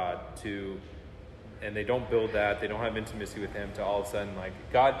with God and they don't build that, they don't have intimacy with him, to all of a sudden,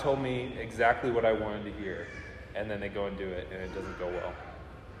 God told me exactly what I wanted to hear. And then they go and do it, and it doesn't go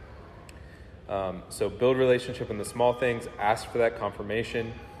well. So build relationship in the small things, ask for that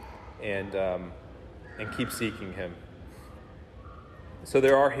confirmation, and keep seeking him. So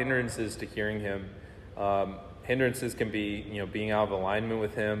there are hindrances to hearing him. Hindrances can be, being out of alignment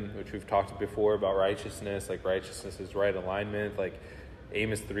with him, which we've talked before about righteousness. Righteousness is right alignment.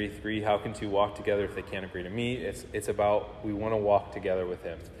 Amos 3:3, how can two walk together if they can't agree to meet? It's about, we want to walk together with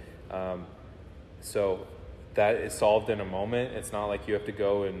him. So that is solved in a moment. It's not like you have to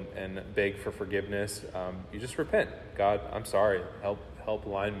go and beg for forgiveness. You just repent. God, I'm sorry. Help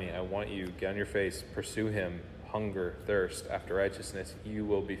align me. I want you. Get on your face. Pursue him. Hunger, thirst after righteousness. You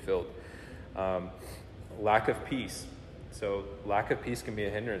will be filled. Lack of peace. So lack of peace can be a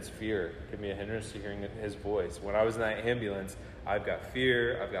hindrance. Fear can be a hindrance to hearing his voice. When I was in that ambulance, I've got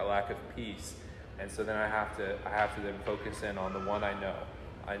fear, I've got lack of peace. And so then I have to then focus in on the one I know.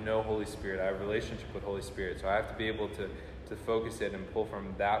 I know Holy Spirit. I have a relationship with Holy Spirit. So I have to be able to focus in and pull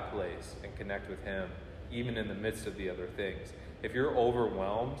from that place and connect with him, even in the midst of the other things. If you're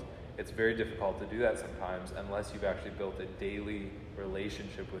overwhelmed, it's very difficult to do that sometimes unless you've actually built a daily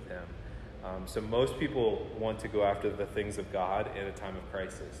relationship with him. So most people want to go after the things of God in a time of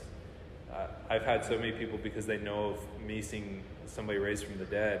crisis. I've had so many people, because they know of me seeing somebody raised from the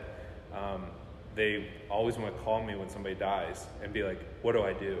dead, they always want to call me when somebody dies and be like, what do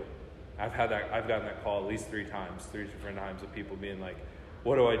I do? I've gotten that call at least 3 different times of people being like,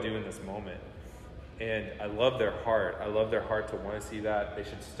 what do I do in this moment? And I love their heart. I love their heart to want to see that. They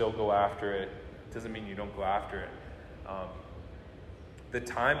should still go after it. It doesn't mean you don't go after it. The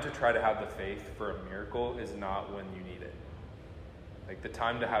time to try to have the faith for a miracle is not when you need it. The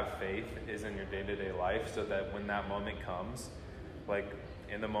time to have faith is in your day-to-day life, so that when that moment comes,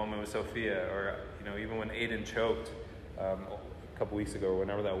 in the moment with Sophia, or even when Aiden choked a couple weeks ago, or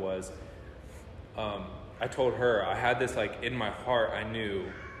whenever that was, I told her, I had this in my heart. I knew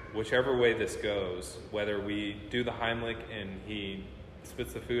whichever way this goes, whether we do the Heimlich and he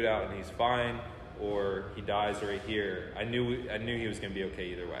spits the food out and he's fine, or he dies right here, I knew he was going to be okay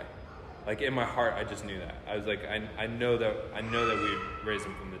either way. In my heart, I just knew that. I was I know that we raised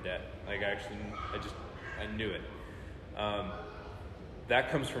him from the dead. I knew it. That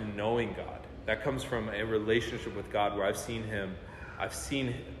comes from knowing God. That comes from a relationship with God where I've seen him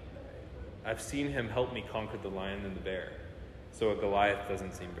help me conquer the lion and the bear. So a Goliath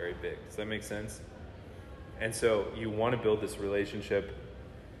doesn't seem very big. Does that make sense? And so you want to build this relationship.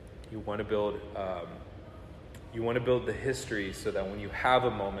 You want to build the history, so that when you have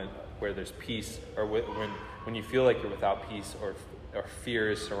a moment where there's peace, or when you feel like you're without peace, or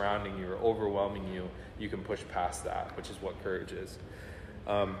fear is surrounding you or overwhelming you, you can push past that, which is what courage is.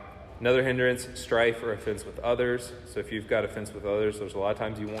 Another hindrance, strife or offense with others. So if you've got offense with others, there's a lot of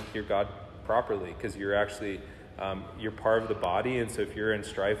times you won't hear God properly, because you're actually you're part of the body. And so if you're in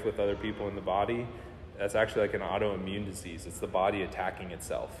strife with other people in the body, that's actually like an autoimmune disease. It's the body attacking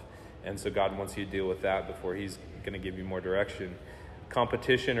itself. And so God wants you to deal with that before he's going to give you more direction.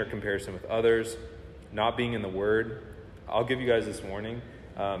 Competition or comparison with others, not being in the Word. I'll give you guys this warning.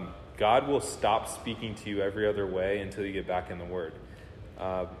 God will stop speaking to you every other way until you get back in the Word.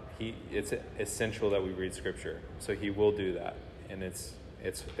 It's essential that we read Scripture. So he will do that. And it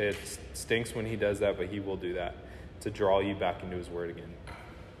stinks when he does that, but he will do that to draw you back into his Word again.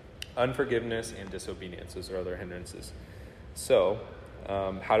 Unforgiveness and disobedience, those are other hindrances. So,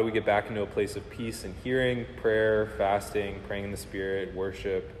 how do we get back into a place of peace and hearing? Prayer, fasting, praying in the Spirit,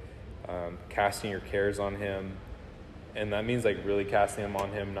 worship, casting your cares on him. And that means really casting them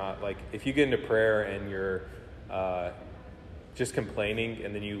on him, not if you get into prayer and just complaining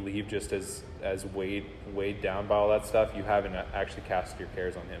and then you leave just as weighed down by all that stuff, you haven't actually cast your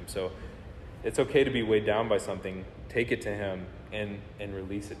cares on him. So it's okay to be weighed down by something. Take it to him and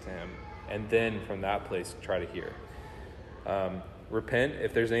release it to him. And then from that place, try to hear. Repent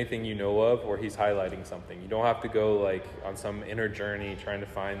if there's anything you know of or he's highlighting something. You don't have to go like on some inner journey trying to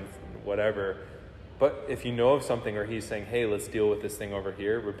find whatever. But if you know of something or he's saying, hey, let's deal with this thing over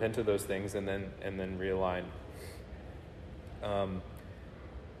here, repent of those things and then realign.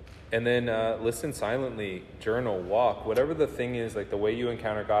 And then listen silently, journal, walk, whatever the thing is, like the way you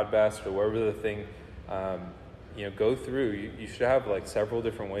encounter God best or whatever the thing, go through. You should have like several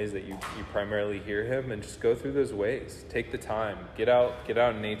different ways that you primarily hear him, and just go through those ways. Take the time, get out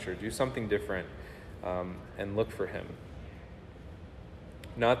in nature, do something different, and look for him.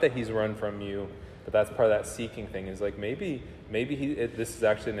 Not that he's run from you, but that's part of that seeking thing, is like maybe this is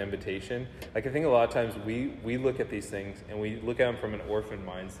actually an invitation. Like I think a lot of times we look at these things and we look at them from an orphan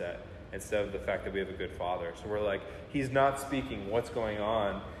mindset instead of the fact that we have a good father. So we're like, he's not speaking, what's going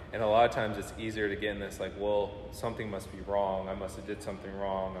on? And a lot of times it's easier to get in this like, well, something must be wrong. I must have did something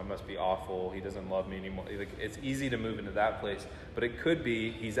wrong. I must be awful. He doesn't love me anymore. Like, it's easy to move into that place, but it could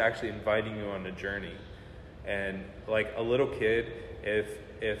be he's actually inviting you on a journey. And like a little kid,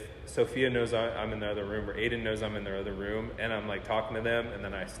 if Sophia knows I'm in the other room, or Aiden knows I'm in the other room, and I'm like talking to them, and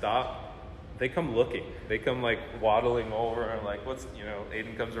then I stop, they come looking. They come like waddling over, and like,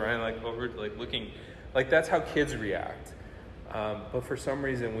 Aiden comes around like over, like looking, like that's how kids react. But for some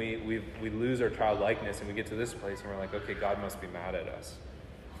reason we lose our childlikeness, and we get to this place, and we're like, okay, God must be mad at us.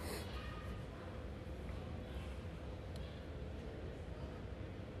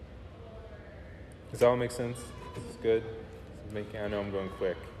 Does that all make sense? This is good. I know I'm going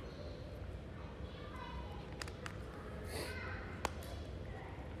quick.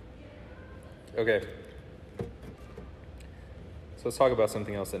 Okay. So let's talk about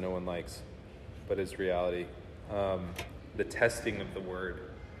something else that no one likes, but is reality. The testing of the word.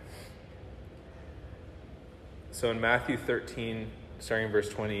 So in Matthew 13, starting in verse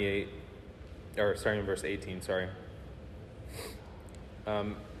 18,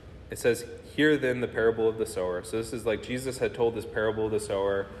 it says, "Hear then the parable of the sower." So this is like Jesus had told this parable of the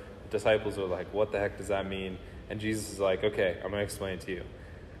sower. The disciples were like, what the heck does that mean? And Jesus is like, okay, I'm going to explain it to you.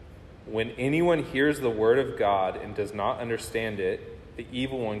 When anyone hears the word of God and does not understand it, the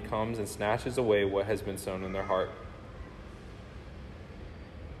evil one comes and snatches away what has been sown in their heart.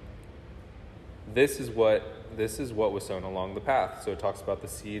 This is what was sown along the path. So it talks about the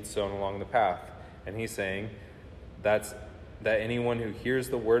seed sown along the path. And he's saying that anyone who hears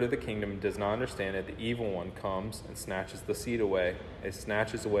the word of the kingdom and does not understand it, the evil one comes and snatches the seed away. It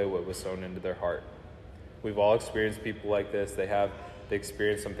snatches away what was sown into their heart. We've all experienced people like this. They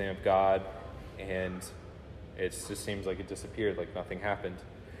experienced something of God, and it just seems like it disappeared, like nothing happened.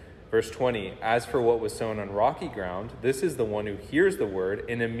 Verse 20, "As for what was sown on rocky ground, this is the one who hears the word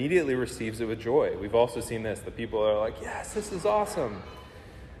and immediately receives it with joy." We've also seen this. The people are like, yes, this is awesome.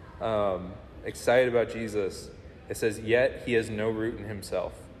 Excited about Jesus. It says, "Yet he has no root in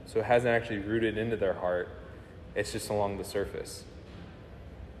himself." So it hasn't actually rooted into their heart. It's just along the surface.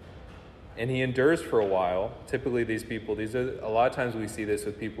 And he endures for a while. Typically these people, a lot of times we see this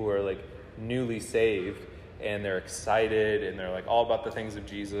with people who are like newly saved, and they're excited, and they're like all about the things of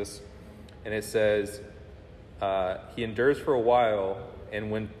Jesus. And it says, he endures for a while,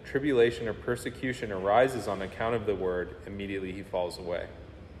 and when tribulation or persecution arises on account of the word, immediately he falls away.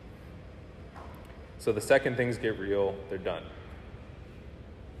 So the second things get real, they're done.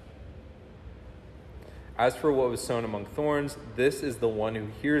 "As for what was sown among thorns, this is the one who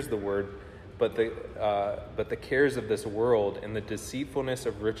hears the word, but the cares of this world and the deceitfulness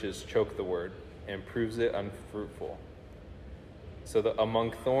of riches choke the word and proves it unfruitful." So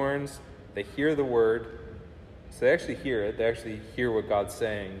among thorns, they hear the word, so they actually hear it, they actually hear what God's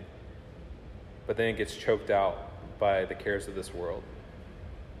saying, but then it gets choked out by the cares of this world.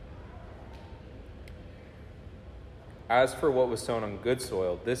 "As for what was sown on good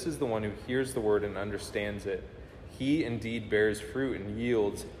soil, this is the one who hears the word and understands it. He indeed bears fruit and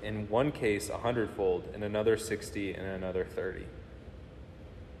yields, in one case 100-fold, in another 60, and in another 30.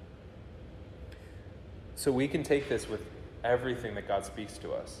 So we can take this with everything that God speaks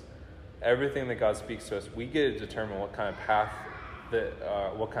to us. Everything that God speaks to us, we get to determine what kind of path,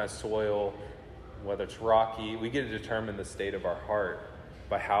 what kind of soil, whether it's rocky. We get to determine the state of our heart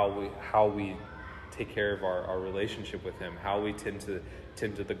by how we take care of our relationship with him, how we tend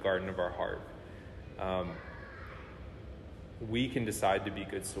to the garden of our heart. We can decide to be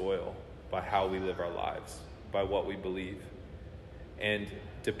good soil by how we live our lives, by what we believe. And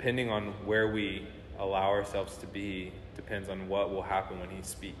depending on where we allow ourselves to be depends on what will happen when he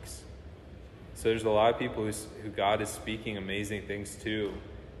speaks. So there's a lot of people who God is speaking amazing things to,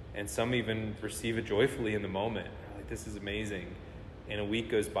 and some even receive it joyfully in the moment. They're like, this is amazing. And a week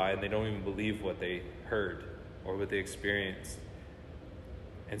goes by and they don't even believe what they heard or what they experienced.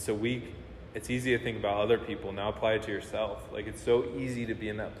 And so it's easy to think about other people. Now apply it to yourself. Like, it's so easy to be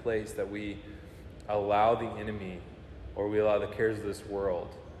in that place that we allow the enemy, or we allow the cares of this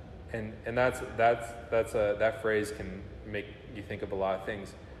world. And that phrase can make you think of a lot of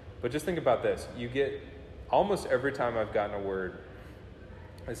things. But just think about this. You get, almost every time I've gotten a word,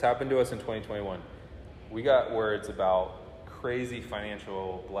 this happened to us in 2021. We got words about crazy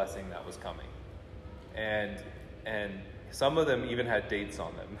financial blessing that was coming. And some of them even had dates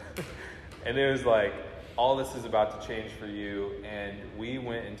on them. And it was like, all this is about to change for you. And we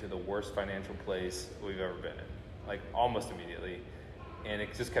went into the worst financial place we've ever been in, like almost immediately. And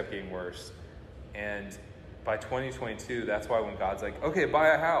it just kept getting worse. And by 2022, that's why when God's like, okay, buy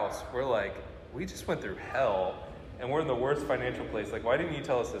a house, we're like, we just went through hell and we're in the worst financial place. Like, why didn't you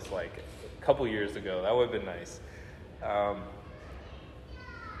tell us this like a couple years ago? That would have been nice.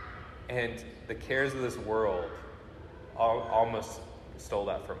 And the cares of this world almost stole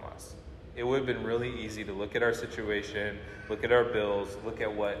that from us. It would have been really easy to look at our situation, look at our bills, look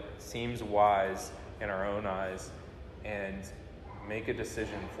at what seems wise in our own eyes, and make a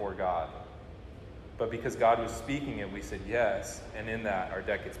decision for God. But because God was speaking it, we said yes, and in that our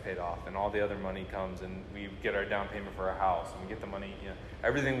debt gets paid off, and all the other money comes, and we get our down payment for our house, and we get the money,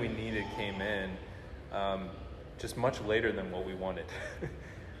 everything we needed came in, just much later than what we wanted.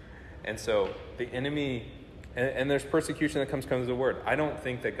 And so the enemy, and there's persecution that comes from the word. I don't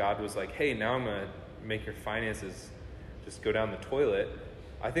think that God was like, hey, now I'm going to make your finances just go down the toilet.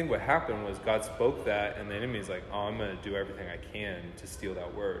 I think what happened was God spoke that, and the enemy's like, oh, I'm going to do everything I can to steal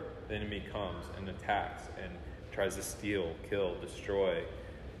that word. The enemy comes and attacks and tries to steal, kill, destroy.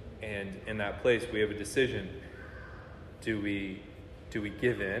 And in that place, we have a decision. Do we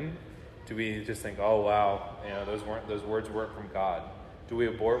give in? Do we just think, oh, wow, those words weren't from God? Do we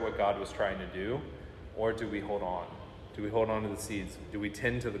abort what God was trying to do? Or do we hold on? Do we hold on to the seeds? Do we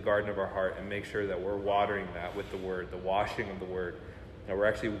tend to the garden of our heart and make sure that we're watering that with the word, the washing of the word, that we're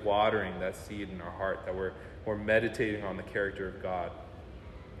actually watering that seed in our heart, that we're meditating on the character of God?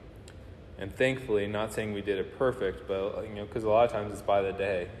 And thankfully, not saying we did it perfect, but because a lot of times it's by the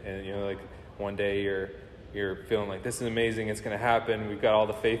day, and like one day you're feeling like this is amazing, it's going to happen, we've got all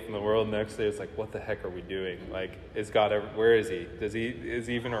the faith in the world. Next day it's like, what the heck are we doing? Like, is God ever, where is he? Is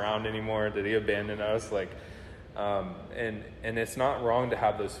he even around anymore? Did he abandon us? Like, and it's not wrong to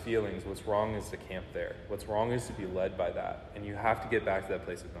have those feelings. What's wrong is to camp there. What's wrong is to be led by that. And you have to get back to that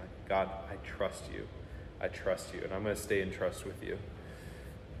place of going, God, I trust you, and I'm going to stay in trust with you.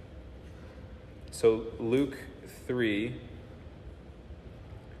 So Luke 3,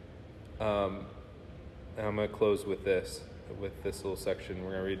 and I'm going to close with this little section.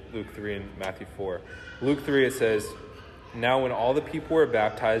 We're going to read Luke 3 and Matthew 4. Luke 3, it says, now when all the people were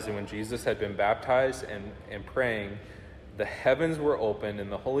baptized, and when Jesus had been baptized and praying, the heavens were opened,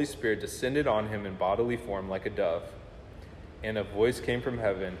 and the Holy Spirit descended on him in bodily form like a dove. And a voice came from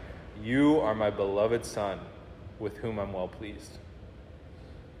heaven, you are my beloved Son, with whom I'm well pleased.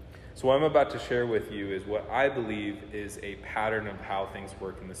 So what I'm about to share with you is what I believe is a pattern of how things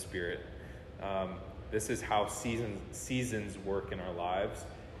work in the Spirit. This is how seasons work in our lives.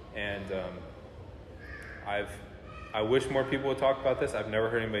 And I wish more people would talk about this. I've never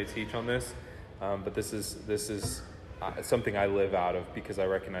heard anybody teach on this. But this is something I live out of because I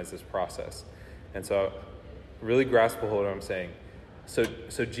recognize this process. And so really grasp a hold of what I'm saying. So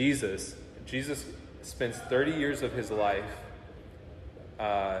Jesus spends 30 years of his life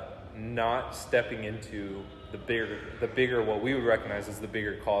not stepping into the bigger what we would recognize as the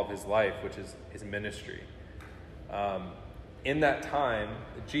bigger call of his life, which is his ministry. In that time,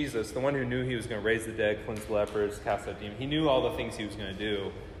 Jesus, the one who knew he was going to raise the dead, cleanse lepers, cast out demons, he knew all the things he was going to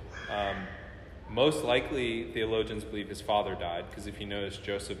do. Most likely, theologians believe his father died, because if you notice,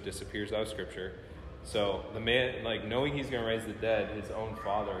 Joseph disappears out of Scripture. So the man, knowing he's going to raise the dead, his own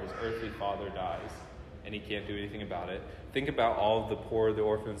father, his earthly father, dies, and he can't do anything about it. Think about all of the poor, the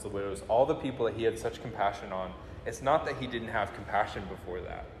orphans, the widows, all the people that he had such compassion on. It's not that he didn't have compassion before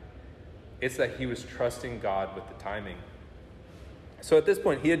that. It's that he was trusting God with the timing. So at this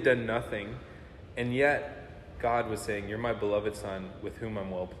point, he had done nothing, and yet God was saying, you're my beloved Son, with whom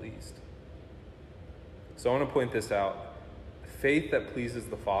I'm well pleased. So I want to point this out. Faith that pleases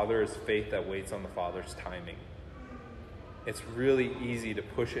the Father is faith that waits on the Father's timing. It's really easy to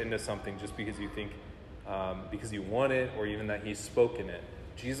push into something just because you think, because you want it, or even that he's spoken it.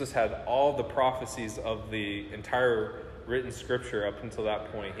 Jesus had all the prophecies of the entire written scripture up until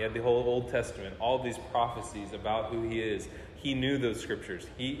that point. He had the whole Old Testament, all these prophecies about who he is. He knew those scriptures.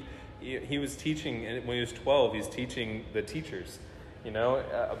 He was teaching, and when he was 12, he's teaching the teachers,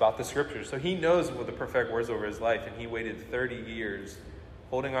 about the scriptures. So he knows what the prophetic words over his life, and he waited 30 years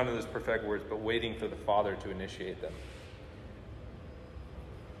holding on to those prophetic words, but waiting for the Father to initiate them.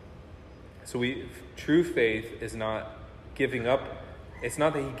 So true faith is not giving up. It's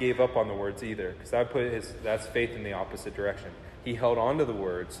not that he gave up on the words either, because that's faith in the opposite direction. He held on to the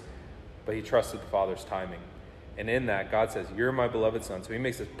words, but he trusted the Father's timing. And in that, God says, "You're my beloved Son." So he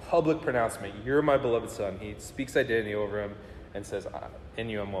makes this public pronouncement, "You're my beloved Son." He speaks identity over him and says, "In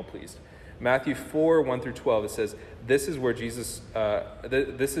you I'm well pleased." Matthew 4, 1 through 12, it says, this is where Jesus,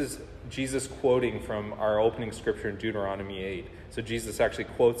 this is Jesus quoting from our opening scripture in Deuteronomy 8. So Jesus actually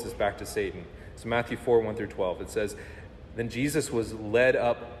quotes this back to Satan. So Matthew 4, 1 through 12, it says, "Then Jesus was led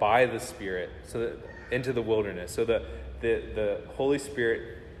up by the Spirit into the wilderness." So the Holy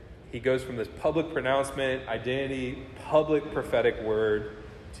Spirit, he goes from this public pronouncement, identity, public prophetic word,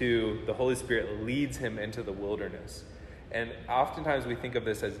 to the Holy Spirit leads him into the wilderness. And oftentimes we think of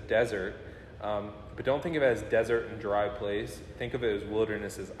this as desert, but don't think of it as desert and dry place. Think of it as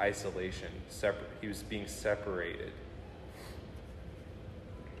wilderness, as isolation. He was being separated.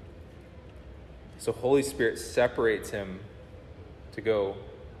 So Holy Spirit separates him to go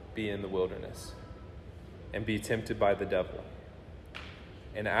be in the wilderness and be tempted by the devil.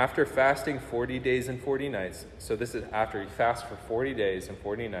 And after fasting 40 days and 40 nights, so this is after he fasted for 40 days and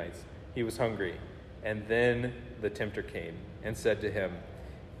 40 nights, he was hungry. And then the tempter came and said to him,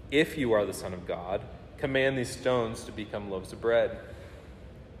 "If you are the Son of God, command these stones to become loaves of bread."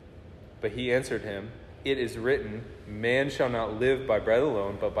 But he answered him, "It is written, man shall not live by bread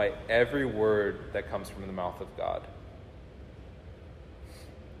alone, but by every word that comes from the mouth of God."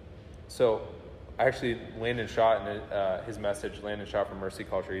 So actually, Landon Schott, in his message, Landon Schott from Mercy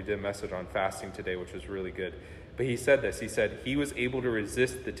Culture, he did a message on fasting today, which was really good. But he said this, he said, he was able to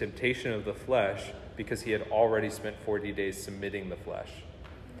resist the temptation of the flesh because he had already spent 40 days submitting the flesh.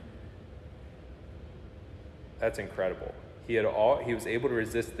 That's incredible. He was able to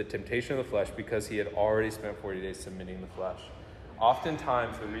resist the temptation of the flesh because he had already spent 40 days submitting the flesh.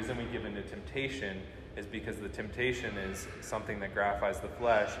 Oftentimes, the reason we give into temptation is because the temptation is something that gratifies the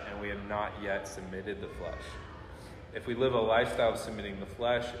flesh, and we have not yet submitted the flesh. If we live a lifestyle of submitting the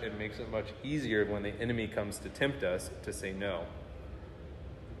flesh, it makes it much easier when the enemy comes to tempt us to say no.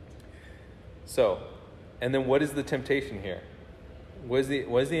 So, and then what is the temptation here? What is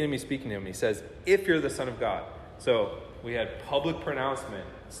the enemy speaking to him? He says, "If you're the Son of God." So we had public pronouncement.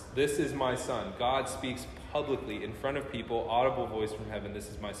 This is my Son. God speaks publicly in front of people, audible voice from heaven. This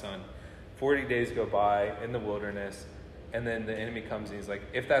is my Son. 40 days go by in the wilderness, and then the enemy comes and he's like,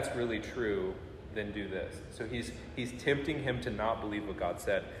 if that's really true, then do this. So he's tempting him to not believe what God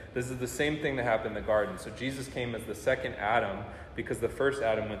said. This is the same thing that happened in the garden. So Jesus came as the second Adam because the first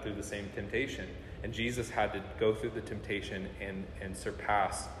Adam went through the same temptation. And Jesus had to go through the temptation and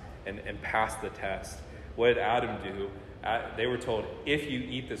surpass and pass the test. What did Adam do? They were told, if you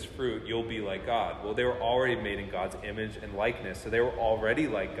eat this fruit, you'll be like God. Well, they were already made in God's image and likeness, so they were already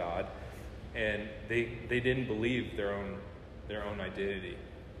like God, and they didn't believe their own identity.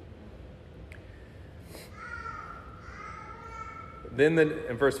 Then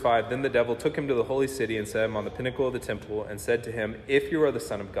in verse 5, then the devil took him to the holy city and set him on the pinnacle of the temple and said to him, "If you are the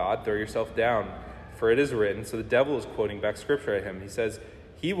Son of God, throw yourself down, for it is written." So the devil is quoting back scripture at him. He says,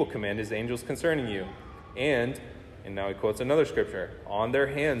 "He will command his angels concerning you. And now he quotes another scripture, "On their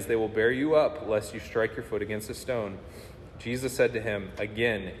hands they will bear you up, lest you strike your foot against a stone." Jesus said to him,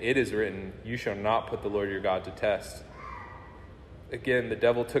 "Again, it is written, you shall not put the Lord your God to test." Again, the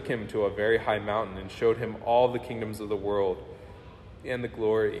devil took him to a very high mountain and showed him all the kingdoms of the world and the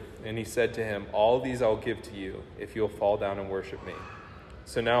glory. And he said to him, "All these I'll give to you if you'll fall down and worship me."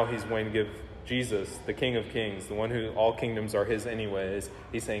 So now he's going to give Jesus, the King of Kings, the one who all kingdoms are his anyways.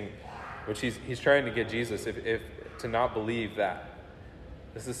 He's saying, which he's trying to get Jesus if to not believe that.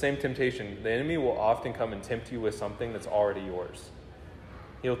 It's the same temptation. The enemy will often come and tempt you with something that's already yours.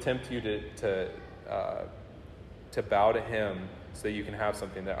 He'll tempt you to bow to him so that you can have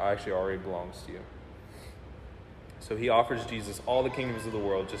something that actually already belongs to you. So he offers Jesus all the kingdoms of the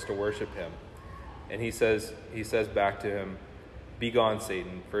world just to worship him. And he says back to him, "Be gone,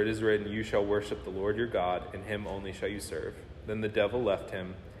 Satan, for it is written, you shall worship the Lord your God, and him only shall you serve." Then the devil left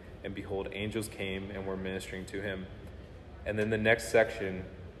him, and behold, angels came and were ministering to him. And then the next section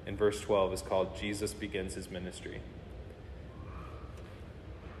in verse 12 is called Jesus Begins His Ministry.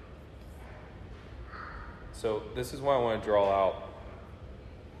 So this is what I want to draw out.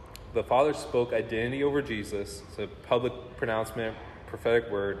 The Father spoke identity over Jesus. It's a public pronouncement,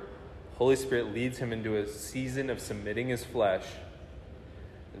 prophetic word. Holy Spirit leads him into a season of submitting his flesh.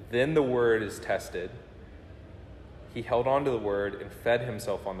 Then the word is tested. He held on to the word and fed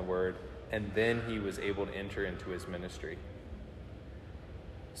himself on the word, and then he was able to enter into his ministry.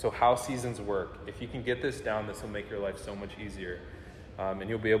 So how seasons work. If you can get this down, this will make your life so much easier. And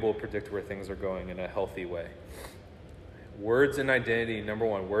you'll be able to predict where things are going in a healthy way. Words and identity, number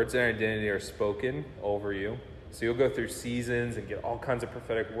one, words and identity are spoken over you. So you'll go through seasons and get all kinds of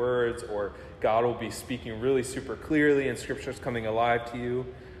prophetic words, or God will be speaking really super clearly and scripture's coming alive to you.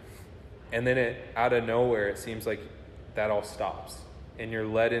 And then out of nowhere, it seems like that all stops. And you're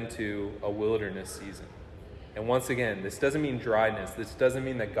led into a wilderness season. And once again, this doesn't mean dryness. This doesn't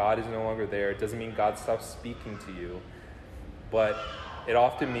mean that God is no longer there. It doesn't mean God stops speaking to you. But it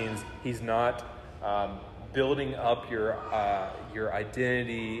often means he's not building up your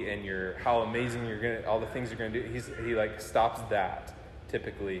identity and your how amazing you're gonna, all the things you're gonna do. He like stops that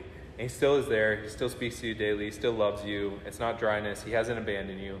typically, and he still is there. He still speaks to you daily. He still loves you. It's not dryness. He hasn't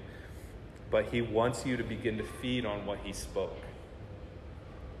abandoned you, but he wants you to begin to feed on what he spoke,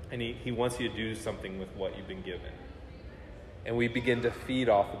 and he wants you to do something with what you've been given. And we begin to feed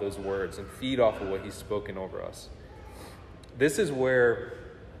off of those words and feed off of what he's spoken over us. This is where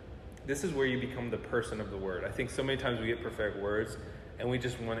you become the person of the word. I think so many times we get prophetic words and we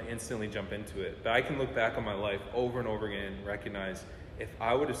just want to instantly jump into it. But I can look back on my life over and over again and recognize if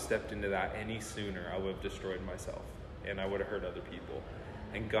I would have stepped into that any sooner, I would have destroyed myself and I would have hurt other people.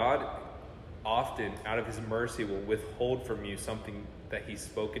 And God often, out of his mercy, will withhold from you something that he's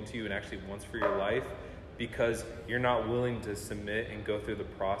spoken to you and actually wants for your life, because you're not willing to submit and go through the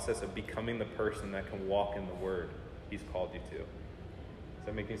process of becoming the person that can walk in the word he's called you to. Does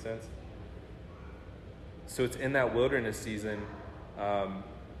that make any sense? So it's in that wilderness season,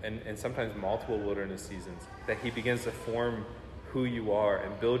 and sometimes multiple wilderness seasons, that he begins to form who you are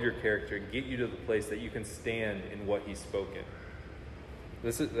and build your character and get you to the place that you can stand in what he's spoken.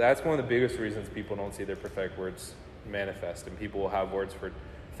 That's one of the biggest reasons people don't see their prophetic words manifest, and people will have words for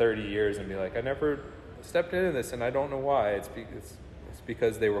 30 years and be like, I never stepped into this and I don't know why. It's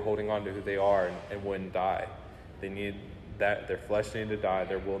because they were holding on to who they are and wouldn't die. They need that, their flesh needed to die,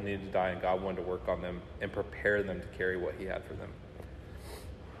 their will needed to die, and God wanted to work on them and prepare them to carry what he had for them.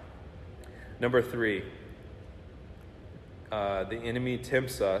 Number 3, the enemy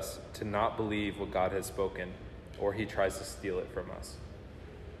tempts us to not believe what God has spoken, or he tries to steal it from us.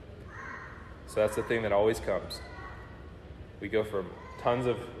 So that's the thing that always comes. We go from tons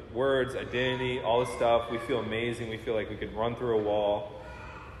of words, identity, all this stuff. We feel amazing. We feel like we could run through a wall,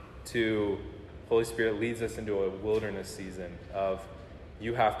 to Holy Spirit leads us into a wilderness season of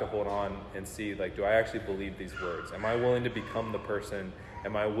you have to hold on and see, like, do I actually believe these words? Am I willing to become the person?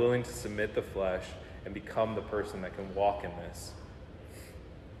 Am I willing to submit the flesh and become the person that can walk in this?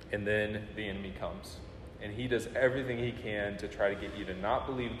 And then the enemy comes. And he does everything he can to try to get you to not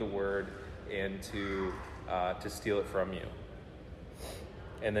believe the word and to steal it from you.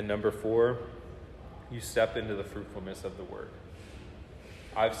 And then number 4, you step into the fruitfulness of the word.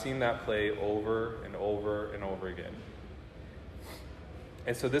 I've seen that play over and over and over again.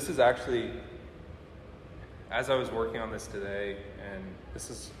 And so this is actually, as I was working on this today, and this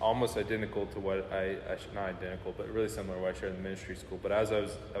is almost identical to what not identical, but really similar to what I shared in the ministry school. But as I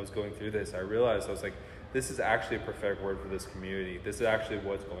was going through this, I realized, I was like, this is actually a prophetic word for this community. This is actually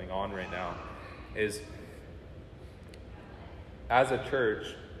what's going on right now. Is as a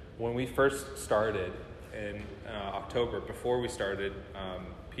church, when we first started in October, before we started,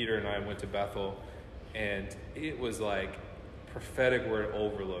 Peter and I went to Bethel, and it was like prophetic word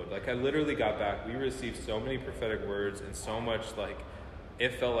overload. Like, I literally got back, we received so many prophetic words and so much, like,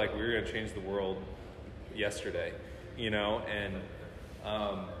 it felt like we were going to change the world yesterday, you know?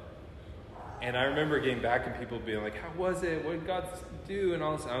 And I remember getting back and people being like, how was it? What did God do? And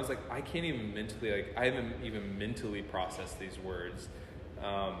all this. And I was like, I can't even mentally, like, I haven't even mentally processed these words.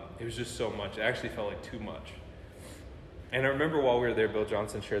 It was just so much. It actually felt like too much. And I remember while we were there, Bill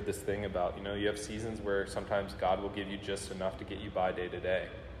Johnson shared this thing about, you know, you have seasons where sometimes God will give you just enough to get you by day to day.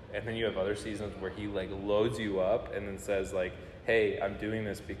 And then you have other seasons where he, like, loads you up and then says, like, hey, I'm doing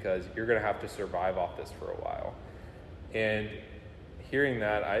this because you're going to have to survive off this for a while. And hearing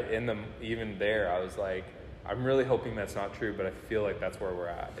that, even there, I was like, I'm really hoping that's not true, but I feel like that's where we're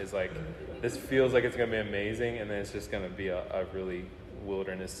at. Is like, this feels like it's going to be amazing, and then it's just going to be a really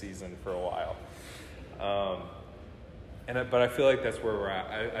wilderness season for a while. But I feel like that's where we're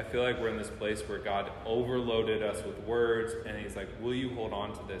at. I feel like we're in this place where God overloaded us with words, and he's like, will you hold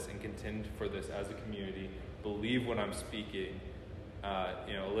on to this and contend for this as a community? Believe what I'm speaking,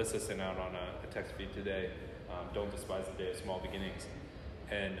 Alyssa sent out on a text feed today, don't despise the day of small beginnings.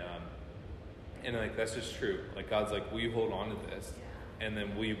 And like, that's just true. Like, God's like, will you hold on to this? And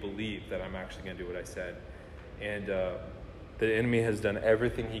then will you believe that I'm actually going to do what I said? And the enemy has done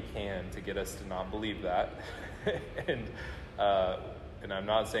everything he can to get us to not believe that. And I'm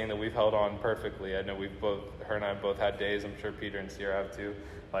not saying that we've held on perfectly. I know her and I both had days, I'm sure Peter and Sierra have too,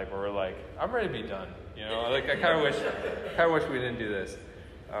 like, where we're like, I'm ready to be done. Like, I kind of wish we didn't do this.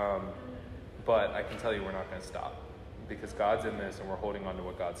 But I can tell you we're not going to stop, because God's in this and we're holding on to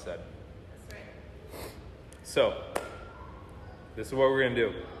what God said. That's right. So, this is what we're going to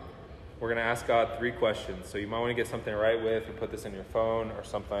do. We're going to ask God 3 questions. So you might want to get something to write with or put this in your phone or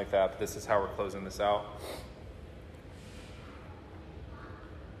something like that. But this is how we're closing this out.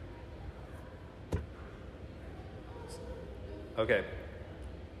 Okay.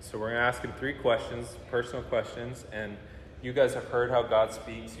 So we're going to ask him 3 questions, personal questions. And you guys have heard how God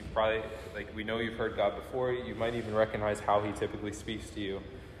speaks. You've probably, we know you've heard God before. You might even recognize how he typically speaks to you.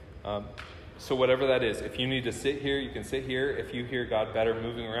 So whatever that is, if you need to sit here, you can sit here. If you hear God better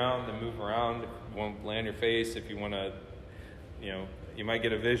moving around, then move around. If you want to lay on your face, if you want to, you might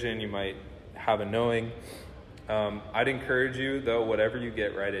get a vision, you might have a knowing. I'd encourage you, though, whatever you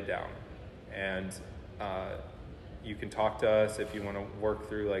get, write it down. And you can talk to us if you want to work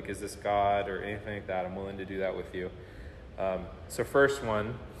through, like, is this God or anything like that. I'm willing to do that with you. So first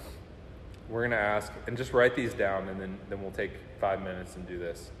one, we're going to ask, and just write these down, and then we'll take 5 minutes and do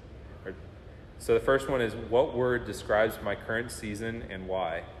this. So the first one is, what word describes my current season and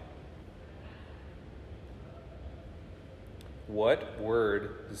why? What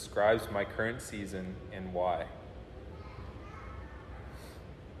word describes my current season and why?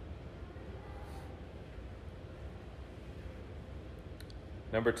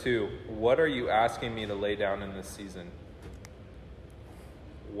 Number 2, what are you asking me to lay down in this season?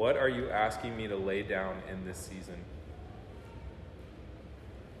 What are you asking me to lay down in this season?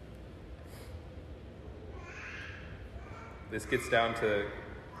 This gets down to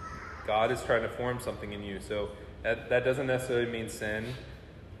God is trying to form something in you. So that doesn't necessarily mean sin.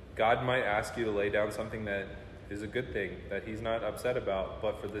 God might ask you to lay down something that is a good thing, that he's not upset about,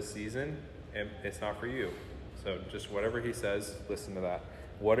 but for this season, it's not for you. So just whatever he says, listen to that.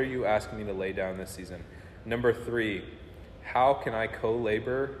 What are you asking me to lay down this season? Number 3, how can I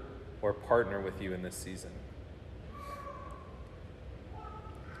co-labor or partner with you in this season?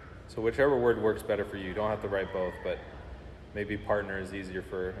 So whichever word works better for you. You don't have to write both, but maybe partner is easier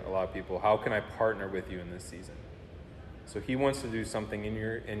for a lot of people. How can I partner with you in this season? So he wants to do something in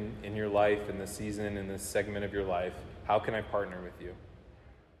your life, in this season, in this segment of your life. How can I partner with you?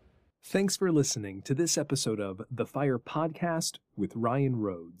 Thanks for listening to this episode of The Fire Podcast with Ryan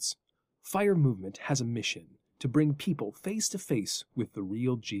Rhodes. Fire Movement has a mission to bring people face to face with the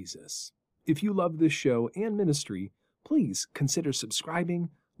real Jesus. If you love this show and ministry, please consider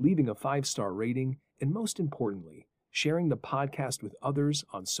subscribing, leaving a 5-star rating, and most importantly, sharing the podcast with others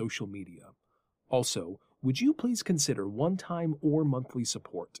on social media. Also, would you please consider one-time or monthly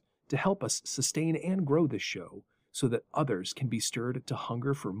support to help us sustain and grow this show so that others can be stirred to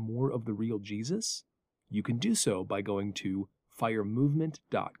hunger for more of the real Jesus? You can do so by going to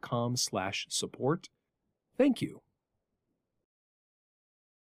firemovement.com/support. Thank you.